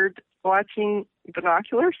bird watching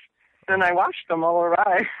binoculars, and I watched them all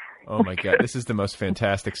arrive. Oh my God, this is the most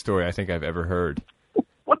fantastic story I think I've ever heard.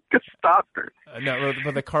 What could stop her? No,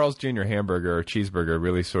 but the Carl's Jr. hamburger or cheeseburger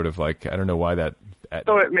really sort of like, I don't know why that.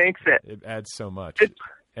 So it makes it. It adds so much.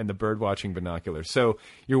 And the bird watching binoculars. So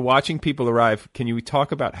you're watching people arrive. Can you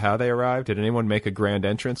talk about how they arrived? Did anyone make a grand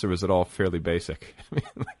entrance, or was it all fairly basic?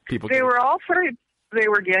 They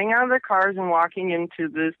were getting out of their cars and walking into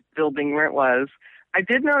this building where it was. I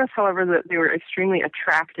did notice, however, that they were extremely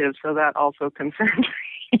attractive, so that also concerned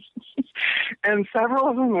me. And several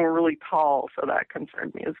of them were really tall, so that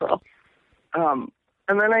concerned me as well. And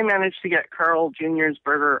then I managed to get Carl Jr.'s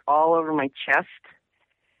burger all over my chest.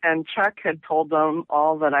 And Chuck had told them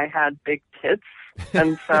all that I had big tits.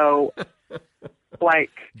 And so, like...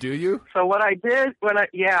 Do you? So what I did,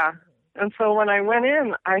 And so when I went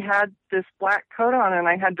in, I had this black coat on, and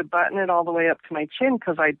I had to button it all the way up to my chin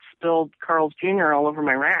because I'd spilled Carl's Jr. all over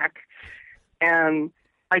my rack. And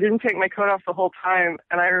I didn't take my coat off the whole time.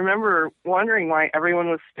 And I remember wondering why everyone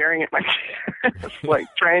was staring at my chest, like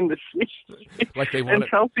trying to see. Like they want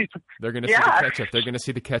Chelsea, they're going to see the ketchup. They're going to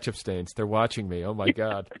see the ketchup stains. They're watching me. Oh, my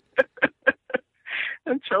God.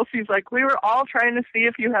 And Chelsea's like, we were all trying to see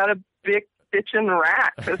if you had a big bitchin'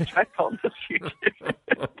 rack, as I told us you did.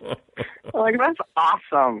 I'm like, that's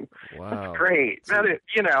awesome. Wow. That's great. That is,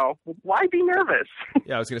 why be nervous?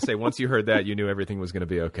 Yeah, I was going to say, once you heard that, you knew everything was going to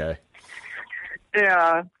be okay.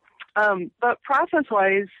 Yeah. But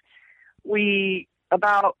process-wise,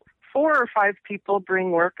 about 4 or 5 people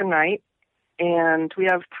bring work a night, and we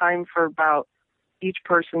have time for about each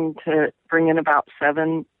person to bring in about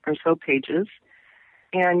 7 or so pages.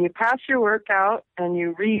 And you pass your work out, and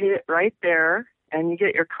you read it right there, and you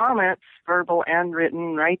get your comments, verbal and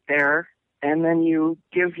written, right there. And then you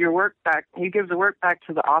give your work back. You give the work back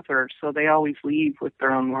to the author, so they always leave with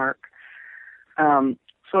their own work.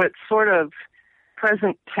 So it's sort of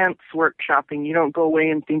present tense workshopping. You don't go away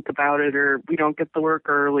and think about it, or we don't get the work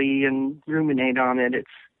early and ruminate on it.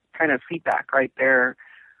 It's kind of feedback right there.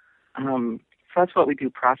 So that's what we do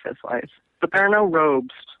process-wise. But there are no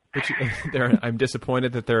robes. I'm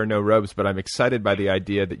disappointed that there are no robes, but I'm excited by the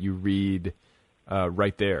idea that you read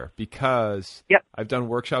right there, because I've done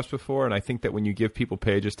workshops before, and I think that when you give people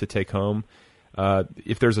pages to take home,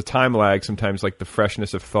 if there's a time lag, sometimes like the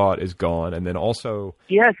freshness of thought is gone, and then also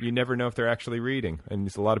you never know if they're actually reading,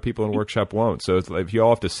 and a lot of people in workshop won't. So if you all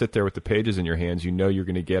have to sit there with the pages in your hands, you know you're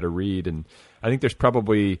going to get a read, and I think there's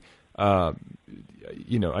probably there's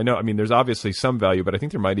obviously some value, but I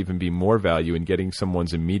think there might even be more value in getting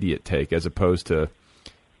someone's immediate take as opposed to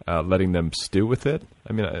letting them stew with it.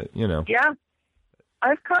 I mean, Yeah.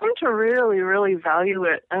 I've come to really, really value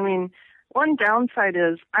it. I mean, one downside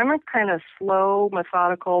is I'm a kind of slow,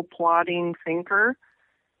 methodical, plodding thinker,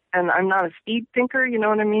 and I'm not a speed thinker, you know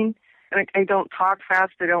what I mean? And I don't talk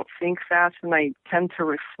fast, I don't think fast, and I tend to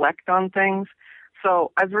reflect on things.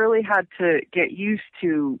 So I've really had to get used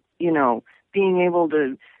to, being able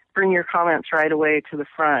to bring your comments right away to the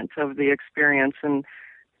front of the experience. And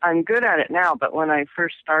I'm good at it now, but when I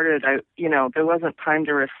first started, there wasn't time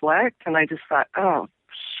to reflect, and I just thought, oh,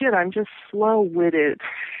 shit, I'm just slow-witted.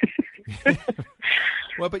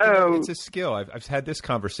 Well, but it's a skill. I've had this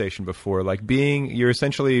conversation before, like you're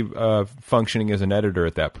essentially functioning as an editor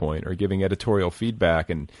at that point, or giving editorial feedback,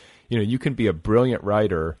 and, you can be a brilliant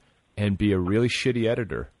writer and be a really shitty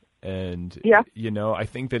editor. And, I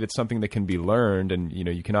think that it's something that can be learned, and,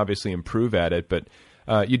 you can obviously improve at it, but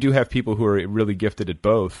you do have people who are really gifted at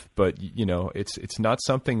both, but, it's not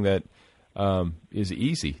something that is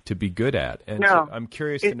easy to be good at. And so I'm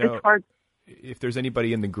curious to know if there's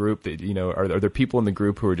anybody in the group that, are there people in the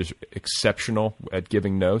group who are just exceptional at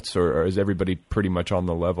giving notes, or is everybody pretty much on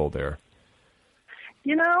the level there?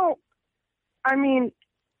 I mean,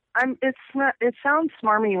 it sounds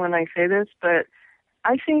smarmy when I say this, but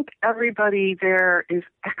I think everybody there is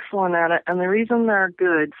excellent at it, and the reason they're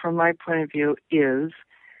good, from my point of view, is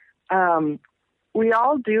we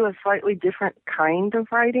all do a slightly different kind of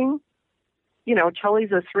writing.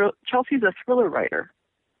 Chelsea's a thriller writer,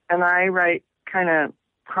 and I write kind of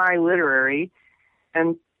high literary,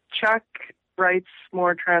 and Chuck writes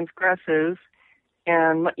more transgressive,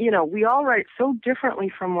 and we all write so differently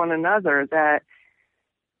from one another that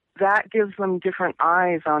that gives them different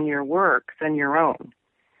eyes on your work than your own.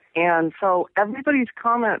 And so everybody's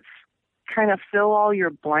comments kind of fill all your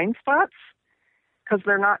blind spots because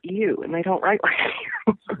they're not you and they don't write like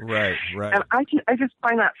you. Right. And I just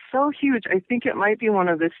find that so huge. I think it might be one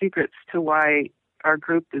of the secrets to why our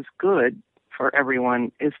group is good for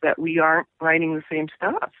everyone is that we aren't writing the same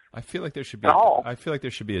stuff. I feel like there should be. I feel like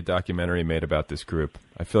there should be a documentary made about this group.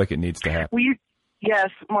 I feel like it needs to happen. Yes,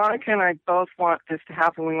 Monica and I both want this to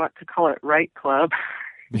happen. We want to call it Right Club.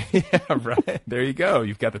 Yeah, right. There you go.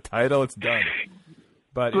 You've got the title. It's done.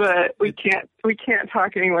 But we can't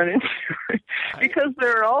talk anyone into it because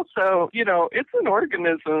there are also, it's an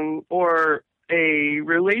organism or a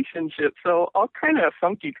relationship, so all kind of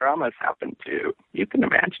funky dramas happen too. You can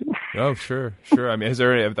imagine. Oh, sure. I mean, is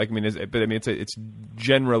there? It's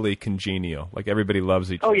generally congenial. Like everybody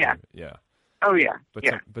loves each other. Yeah. Oh yeah.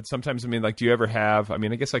 But sometimes, do you ever have? I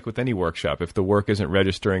guess like with any workshop, if the work isn't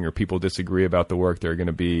registering or people disagree about the work, there are going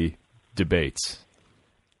to be debates.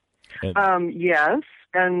 Yes,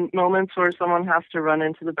 and moments where someone has to run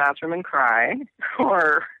into the bathroom and cry,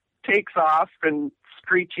 or takes off and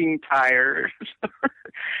screeching tires.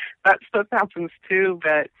 That stuff happens too,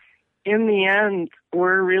 but in the end,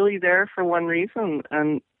 we're really there for one reason,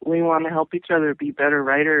 and we want to help each other be better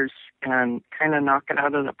writers and kind of knock it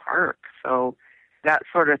out of the park. So that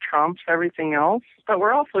sort of trumps everything else, but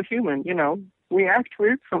we're also human, we act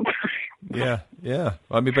weird sometimes. Yeah.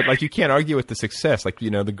 But you can't argue with the success.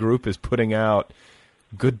 The group is putting out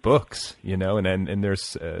good books, and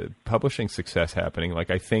there's publishing success happening.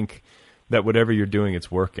 I think that whatever you're doing, it's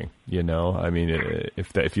working.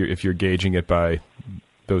 If you're gauging it by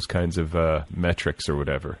those kinds of metrics or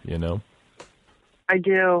whatever, I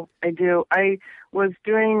do. I was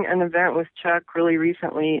doing an event with Chuck really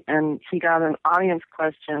recently, and he got an audience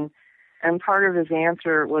question, and part of his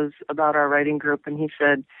answer was about our writing group, and he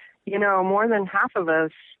said, more than half of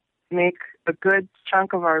us make a good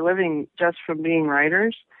chunk of our living just from being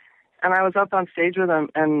writers. And I was up on stage with him,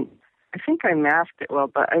 and I think I masked it well,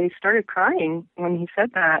 but I started crying when he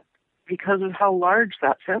said that because of how large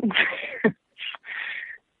that sentence is.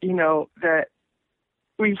 That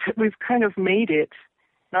we've kind of made it,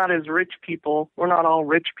 not as rich people. We're not all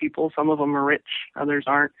rich people. Some of them are rich, others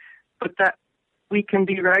aren't. But that we can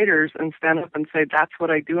be writers and stand up and say, that's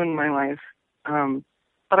what I do in my life.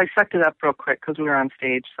 But I sucked it up real quick because we were on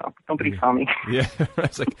stage, so nobody saw me. Yeah,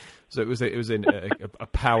 it was a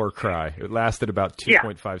power cry. It lasted about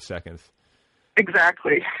 2.5 seconds.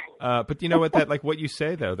 Exactly. But you know what? What you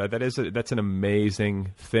say though, that's an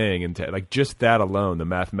amazing thing, and just that alone, the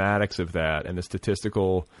mathematics of that, and the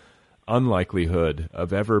statistical unlikelihood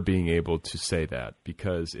of ever being able to say that,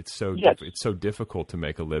 because it's so it's so difficult to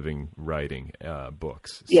make a living writing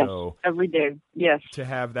books. Yes, so every day. Yes, to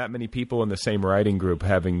have that many people in the same writing group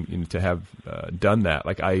having to have done that,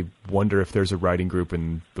 I wonder if there's a writing group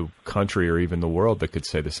in the country or even the world that could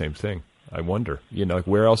say the same thing. I wonder,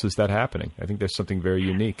 where else is that happening? I think there's something very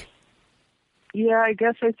unique. Yeah, I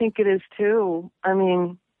guess I think it is too.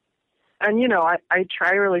 And I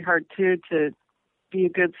try really hard too to be a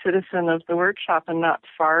good citizen of the workshop and not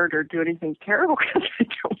fart or do anything terrible because I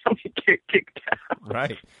don't want to get kicked out.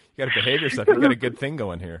 Right. You got to behave yourself. You got a good thing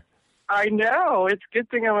going here. I know. It's a good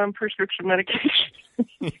thing I'm on prescription medication.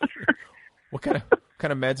 What kind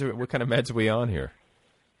of meds are we on here?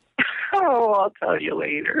 Oh, I'll tell you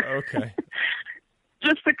later. Okay.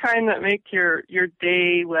 Just the kind that make your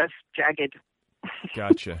day less jagged.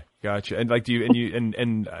 Gotcha. And do you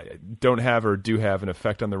don't have or do have an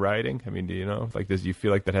effect on the writing? Do you know? Do you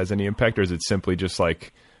feel like that has any impact, or is it simply just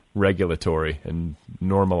regulatory and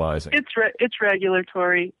normalizing? It's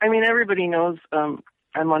regulatory. Everybody knows I'm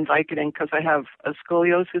on Vicodin because I have a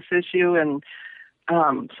scoliosis issue, and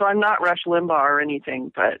so I'm not Rush Limbaugh or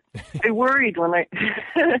anything. But I worried when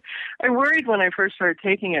I first started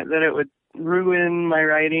taking it that it would ruin my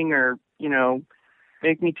writing or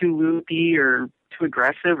make me too loopy or too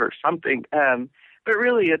aggressive or something. But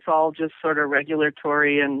really, it's all just sort of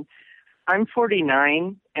regulatory. And I'm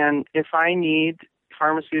 49, and if I need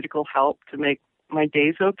pharmaceutical help to make my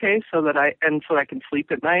days okay, so that I can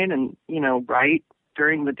sleep at night and write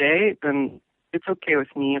during the day, then it's okay with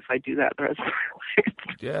me if I do that the rest of my life.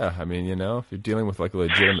 Yeah, if you're dealing with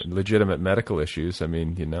legitimate medical issues, I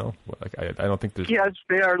don't think there's. Yes,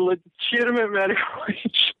 they are legitimate medical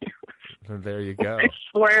issues. There you go. I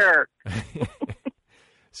swear.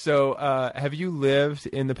 So, have you lived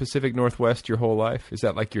in the Pacific Northwest your whole life? Is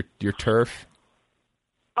that your turf?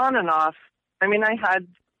 On and off. I had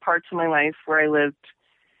parts of my life where I lived.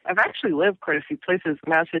 I've actually lived quite a few places: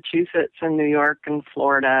 Massachusetts and New York and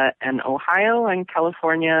Florida and Ohio and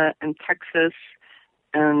California and Texas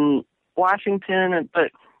and Washington,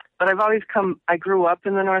 but I've always I grew up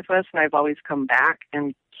in the Northwest, and I've always come back,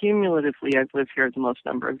 and cumulatively I've lived here the most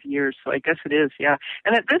number of years, so I guess it is, yeah.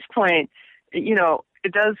 And at this point, you know,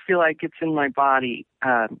 it does feel like it's in my body,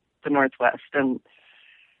 the Northwest, and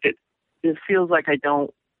it feels like I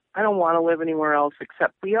don't want to live anywhere else,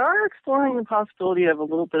 except we are exploring the possibility of a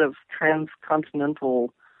little bit of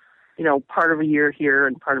transcontinental, you know, part of a year here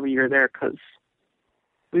and part of a year there, because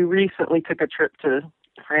we recently took a trip to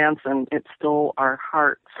France, and it stole our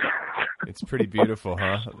hearts. It's pretty beautiful,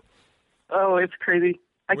 huh? Oh, it's crazy.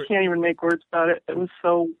 I can't even make words about it. It was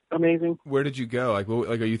so amazing. Where did you go? Like,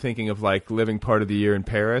 are you thinking of like living part of the year in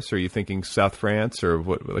Paris, or are you thinking South France, or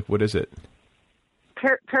what? Like, what is it?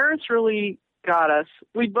 Paris really got us.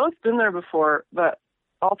 We'd both been there before, but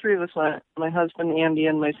all three of us went. My husband Andy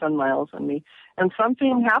and my son Miles and me. And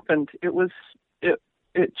something happened.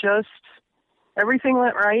 It just everything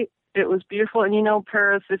went right. It was beautiful. And you know,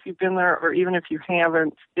 Paris, if you've been there, or even if you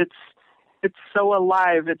haven't, it's so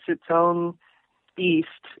alive. It's its own beast,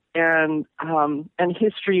 and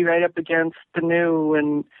history right up against the new,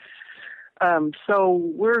 and so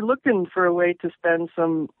we're looking for a way to spend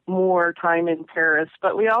some more time in Paris.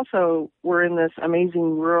 But we also were in this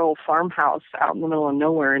amazing rural farmhouse out in the middle of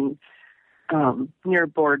nowhere near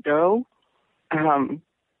Bordeaux, and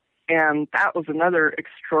that was another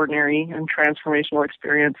extraordinary and transformational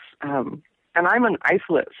experience. And I'm an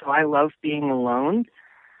isolate, so I love being alone.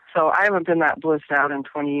 So I haven't been that blissed out in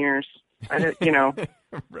 20 years. You know.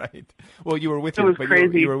 Right. Well, you were with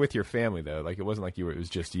you were with your family, though. Like, it wasn't like it was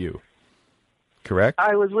just you. Correct?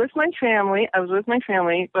 I was with my family,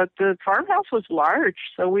 but the farmhouse was large,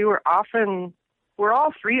 so we're all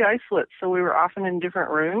three isolates, so we were often in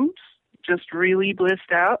different rooms, just really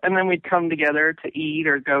blissed out, and then we'd come together to eat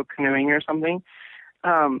or go canoeing or something.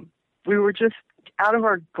 We were just out of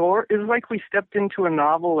our gore. It was like we stepped into a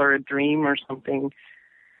novel or a dream or something.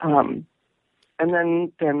 And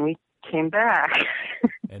then we came back.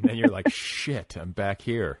 And then you're like, shit, I'm back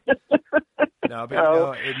here. No, but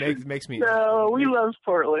no, it makes me. No, we love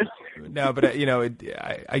Portland. No, but you know,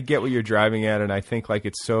 I get what you're driving at, and I think like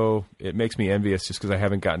it makes me envious just because I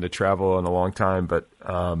haven't gotten to travel in a long time. But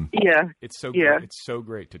it's so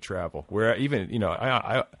great to travel. Where even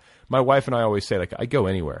my wife and I always say, like, I go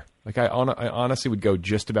anywhere. Like I honestly would go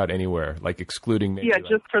just about anywhere, like excluding maybe. Yeah,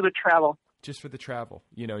 just for the travel. Just for the travel,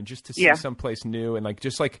 and just to see someplace new, and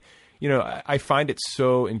I find it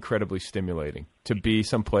so incredibly stimulating to be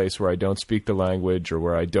someplace where I don't speak the language, or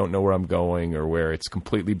where I don't know where I'm going, or where it's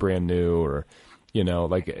completely brand new, or,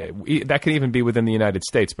 that can even be within the United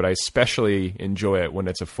States, but I especially enjoy it when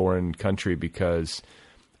it's a foreign country because,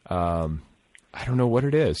 I don't know what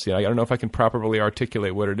it is. I don't know if I can properly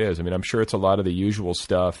articulate what it is. I mean, I'm sure it's a lot of the usual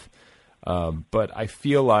stuff, but I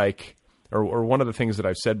feel like, or one of the things that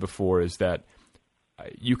I've said before is that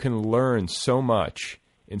you can learn so much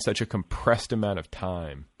in such a compressed amount of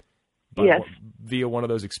time via one of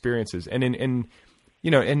those experiences. And and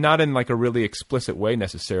not in like a really explicit way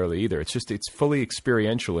necessarily either. It's fully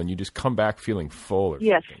experiential, and you just come back feeling full or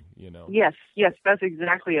something, Yes, that's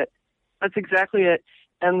exactly it.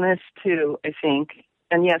 And this too, I think,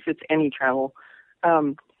 and yes, it's any travel.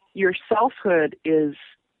 Your selfhood is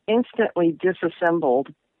instantly disassembled,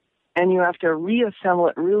 and you have to reassemble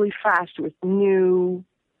it really fast with new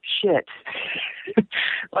shit.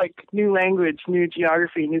 Like new language, new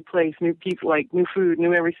geography, new place, new people, like new food,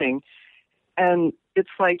 new everything. And it's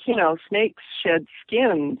like, snakes shed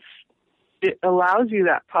skins. It allows you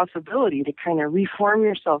that possibility to kind of reform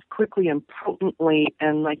yourself quickly and potently.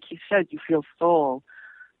 And like you said, you feel full.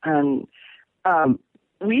 And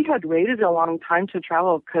we had waited a long time to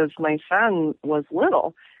travel because my son was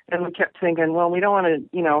little. And we kept thinking, well, we don't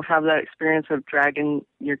want to, have that experience of dragging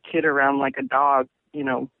your kid around like a dog,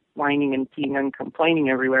 whining and peeing and complaining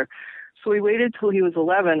everywhere. So we waited till he was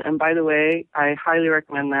 11. And by the way, I highly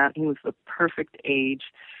recommend that. He was the perfect age.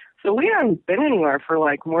 So we hadn't been anywhere for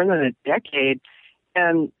like more than a decade.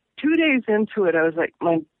 And 2 days into it, I was like,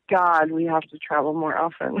 my God, we have to travel more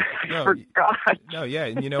often. I forgot. No, yeah.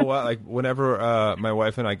 And you know what? Like whenever my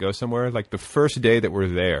wife and I go somewhere, like the first day that we're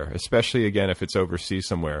there, especially again, if it's overseas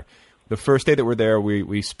somewhere, the first day that we're there,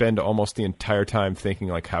 we spend almost the entire time thinking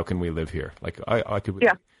like, how can we live here? Like I could,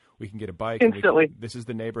 we can get a bike. Instantly. This is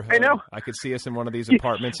the neighborhood. I know. I could see us in one of these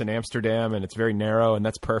apartments in Amsterdam, and it's very narrow, and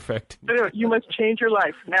that's perfect. I know. You must change your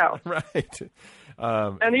life now. Right.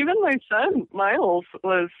 And even my son, Miles,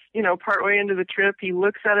 was, partway into the trip, he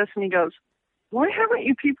looks at us and he goes, why haven't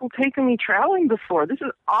you people taken me traveling before? This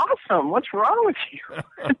is awesome. What's wrong with you?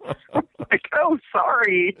 I'm like, oh,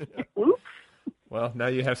 sorry. Oops. Well, now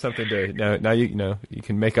you have something to now you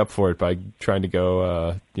can make up for it by trying to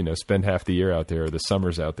go spend half the year out there or the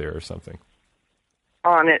summers out there or something.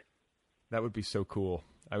 On it. That would be so cool.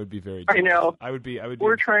 I would be very jealous. I know. I would be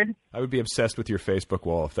We're trying. I would be obsessed with your Facebook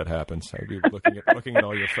wall if that happens. I would be looking at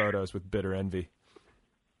all your photos with bitter envy.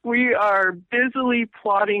 We are busily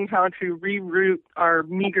plotting how to reroute our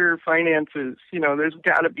meager finances. There's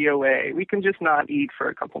got to be a way. We can just not eat for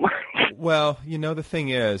a couple months. Well, the thing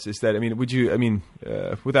is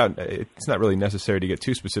that, without, it's not really necessary to get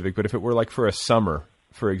too specific, but if it were like for a summer,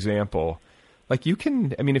 for example, like you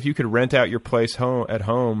can, if you could rent out your place at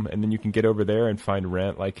home and then you can get over there and find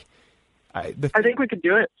rent, I think we could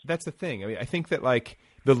do it. That's the thing. I think that like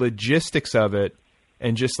the logistics of it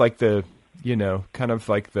and just like the, kind of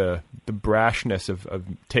like the brashness of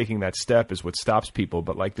taking that step is what stops people.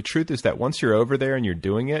 But like the truth is that once you're over there and you're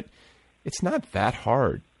doing it, it's not that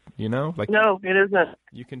hard, Like no, it isn't.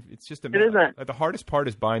 You can. It's just it isn't. The hardest part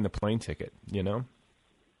is buying the plane ticket.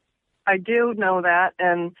 I do know that,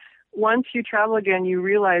 and once you travel again, you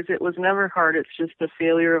realize it was never hard. It's just a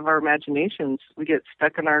failure of our imaginations. We get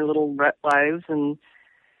stuck in our little rut lives, and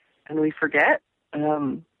we forget.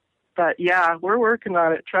 But yeah, we're working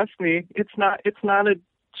on it. Trust me, it's not a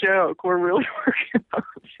joke. We're really working on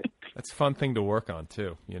it. That's a fun thing to work on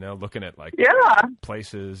too. Looking at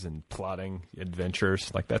places and plotting adventures.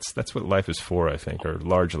 Like that's what life is for, I think, or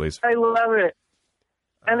largely. I love it.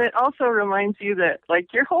 And it also reminds you that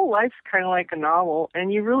like your whole life's kind of like a novel,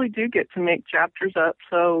 and you really do get to make chapters up.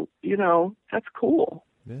 So that's cool.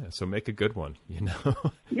 Yeah. So make a good one.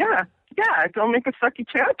 Yeah. Yeah, don't make a sucky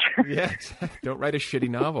chapter. Yeah, don't write a shitty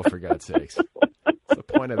novel, for God's sakes. What's the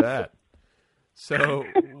point of that? So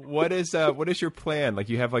what is your plan? Like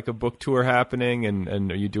you have like a book tour happening,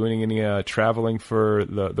 and are you doing any traveling for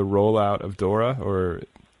the rollout of Dora, or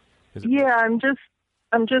is it... Yeah, I'm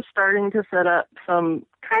just starting to set up some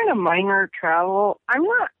kind of minor travel. I'm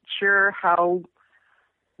not sure how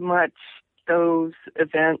much those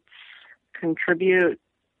events contribute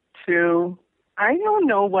to. I don't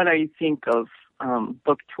know what I think of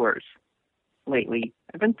book tours lately.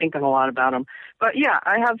 I've been thinking a lot about them. But yeah,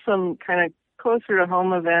 I have some kind of closer to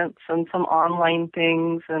home events and some online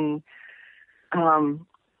things and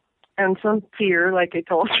some fear, like I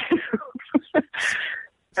told you.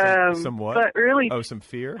 Some what? But really, some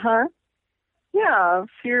fear? Huh? Yeah,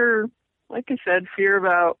 fear. Like I said, fear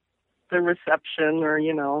about the reception, or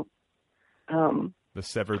the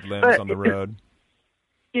severed limbs on the road.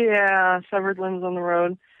 Yeah, severed limbs on the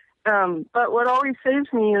road. But what always saves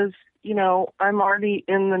me is, I'm already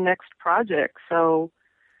in the next project. So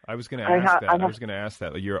I was going to ask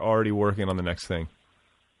that. Like, you're already working on the next thing.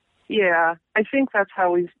 Yeah, I think that's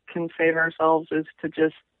how we can save ourselves, is to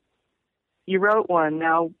just, you wrote one,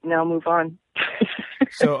 now move on.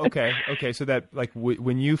 So, okay. So that, like,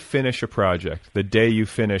 when you finish a project, the day you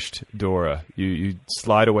finished Dora, you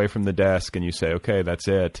slide away from the desk and you say, okay, that's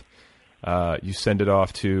it. You send it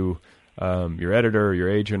off to your editor or your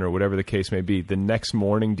agent or whatever the case may be. The next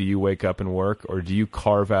morning, do you wake up and work, or do you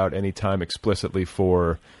carve out any time explicitly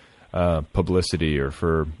for publicity or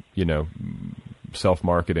for,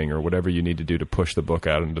 self-marketing or whatever you need to do to push the book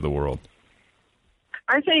out into the world?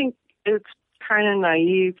 I think it's kind of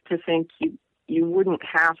naive to think you wouldn't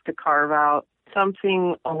have to carve out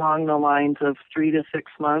something along the lines of 3 to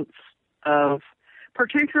 6 months of,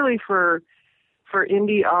 particularly for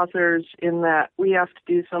indie authors, in that we have to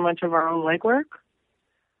do so much of our own legwork.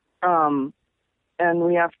 And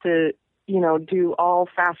we have to, do all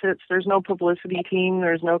facets. There's no publicity team.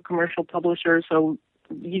 There's no commercial publisher. So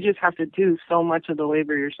you just have to do so much of the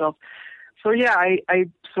labor yourself. So yeah, I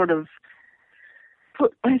sort of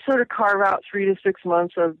carve out 3 to 6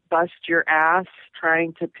 months of bust your ass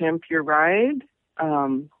trying to pimp your ride,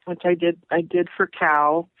 which I did for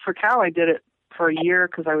Cal. For Cal, I did it for a year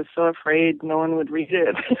because I was so afraid no one would read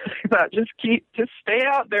it. I thought, just stay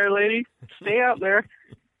out there, lady. Stay out there.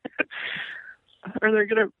 Or they're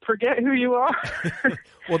going to forget who you are.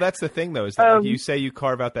 Well, that's the thing, though, is that like, you say you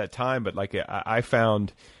carve out that time, but like I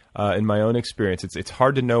found in my own experience, it's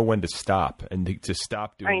hard to know when to stop and to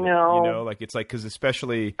stop doing I know. it. Like it's like, because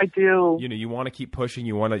especially I do. You want to keep pushing.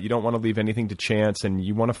 You don't want to leave anything to chance, and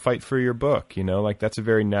you want to fight for your book. Like that's a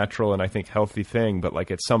very natural and I think healthy thing. But like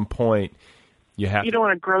at some point, you don't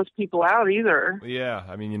want to gross people out either. Yeah,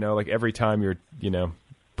 I mean, like every time you're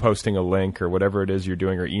posting a link or whatever it is you're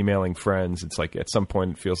doing or emailing friends, it's like at some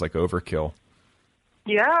point it feels like overkill.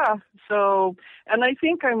 Yeah. So, and I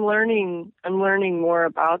think I'm learning more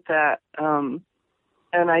about that. And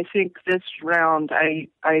I think this round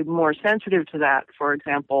I'm more sensitive to that. For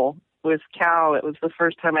example, with Cal, it was the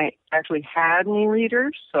first time I actually had any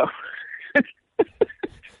readers. So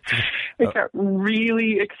I got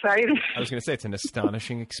really excited. I was going to say, it's an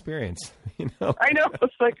astonishing experience. I know.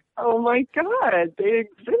 It's like, oh my God, they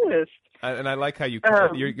exist. And I like how you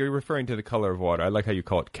you're referring to the color of water. I like how you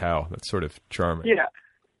call it cow. That's sort of charming. Yeah.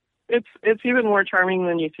 It's even more charming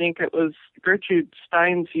than you think. It was Gertrude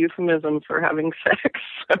Stein's euphemism for having sex.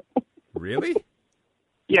 So. Really?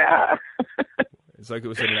 Yeah. It's like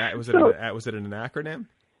was it an acronym?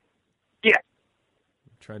 Yeah.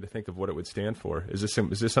 I'm trying to think of what it would stand for. Is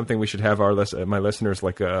this something we should have my listeners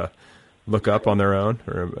look up on their own?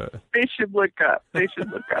 Or they should look up. It's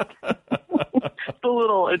a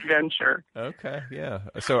little adventure. Okay, yeah.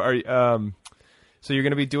 So so you're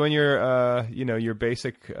going to be doing your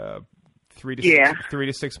basic 3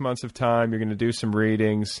 to 6 months of time. You're going to do some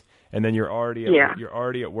readings, and then you're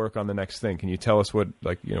already at work on the next thing. Can you tell us what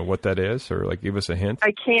that is, or give us a hint?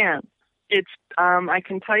 I can. It's I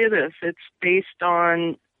can tell you this. It's based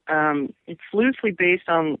on it's loosely based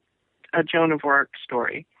on a Joan of Arc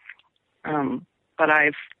story. But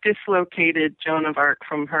I've dislocated Joan of Arc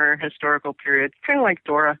from her historical period, kind of like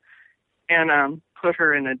Dora, and put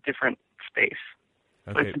her in a different space.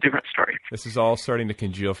 Okay. It's a different story. This is all starting to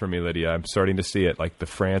congeal for me, Lydia. I'm starting to see it, like the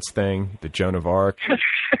France thing, the Joan of Arc.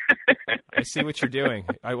 I see what you're doing.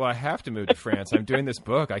 I have to move to France. I'm doing this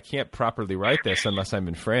book. I can't properly write this unless I'm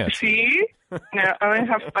in France. See? Now I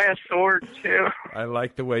have to buy a sword, too. I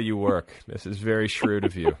like the way you work. This is very shrewd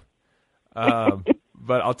of you.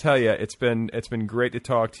 But I'll tell you, it's been great to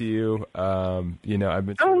talk to you. I've been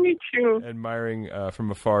me too. Admiring from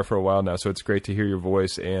afar for a while now, so it's great to hear your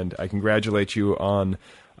voice, and I congratulate you on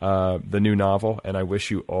the new novel, and I wish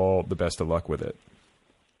you all the best of luck with it.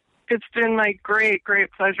 It's been my great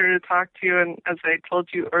pleasure to talk to you, and as I told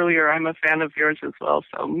you earlier, I'm a fan of yours as well,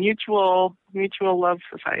 so mutual love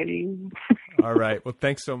society. All right. Well,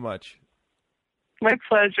 thanks so much. My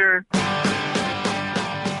pleasure.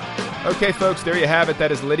 Okay, folks, there you have it.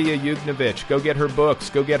 That is Lydia Yugnovich. Go get her books.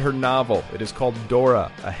 Go get her novel. It is called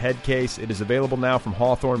Dora, A Head Case. It is available now from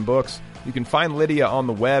Hawthorne Books. You can find Lydia on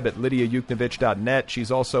the web at lydiayuknovich.net. She's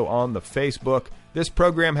also on the Facebook. This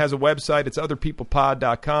program has a website. It's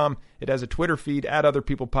otherpeoplepod.com. It has a Twitter feed at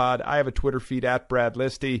otherpeoplepod. I have a Twitter feed at Brad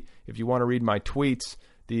Listy. If you want to read my tweets,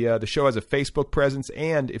 the show has a Facebook presence,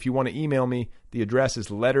 and if you want to email me, the address is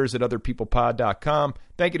letters@otherpeoplepod.com.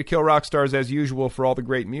 Thank you to Kill Rock Stars, as usual, for all the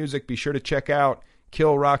great music. Be sure to check out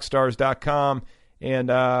killrockstars.com. And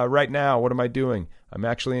right now, what am I doing? I'm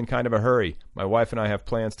actually in kind of a hurry. My wife and I have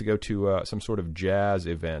plans to go to some sort of jazz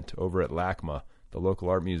event over at LACMA, the local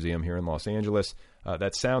art museum here in Los Angeles.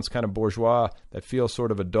 That sounds kind of bourgeois. That feels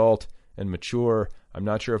sort of adult and mature. I'm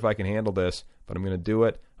not sure if I can handle this, but I'm going to do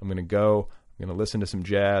it. I'm going to go. I'm going to listen to some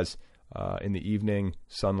jazz in the evening,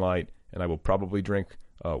 sunlight, and I will probably drink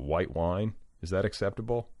white wine. Is that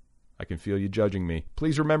acceptable? I can feel you judging me.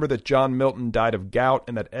 Please remember that John Milton died of gout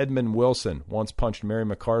and that Edmund Wilson once punched Mary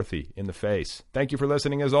McCarthy in the face. Thank you for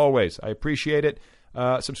listening as always. I appreciate it.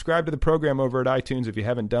 Subscribe to the program over at iTunes if you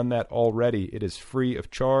haven't done that already. It is free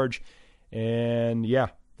of charge. And yeah,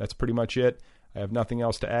 that's pretty much it. I have nothing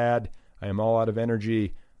else to add. I am all out of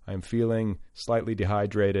energy. I am feeling slightly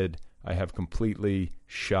dehydrated. I have completely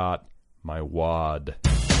shot my wad.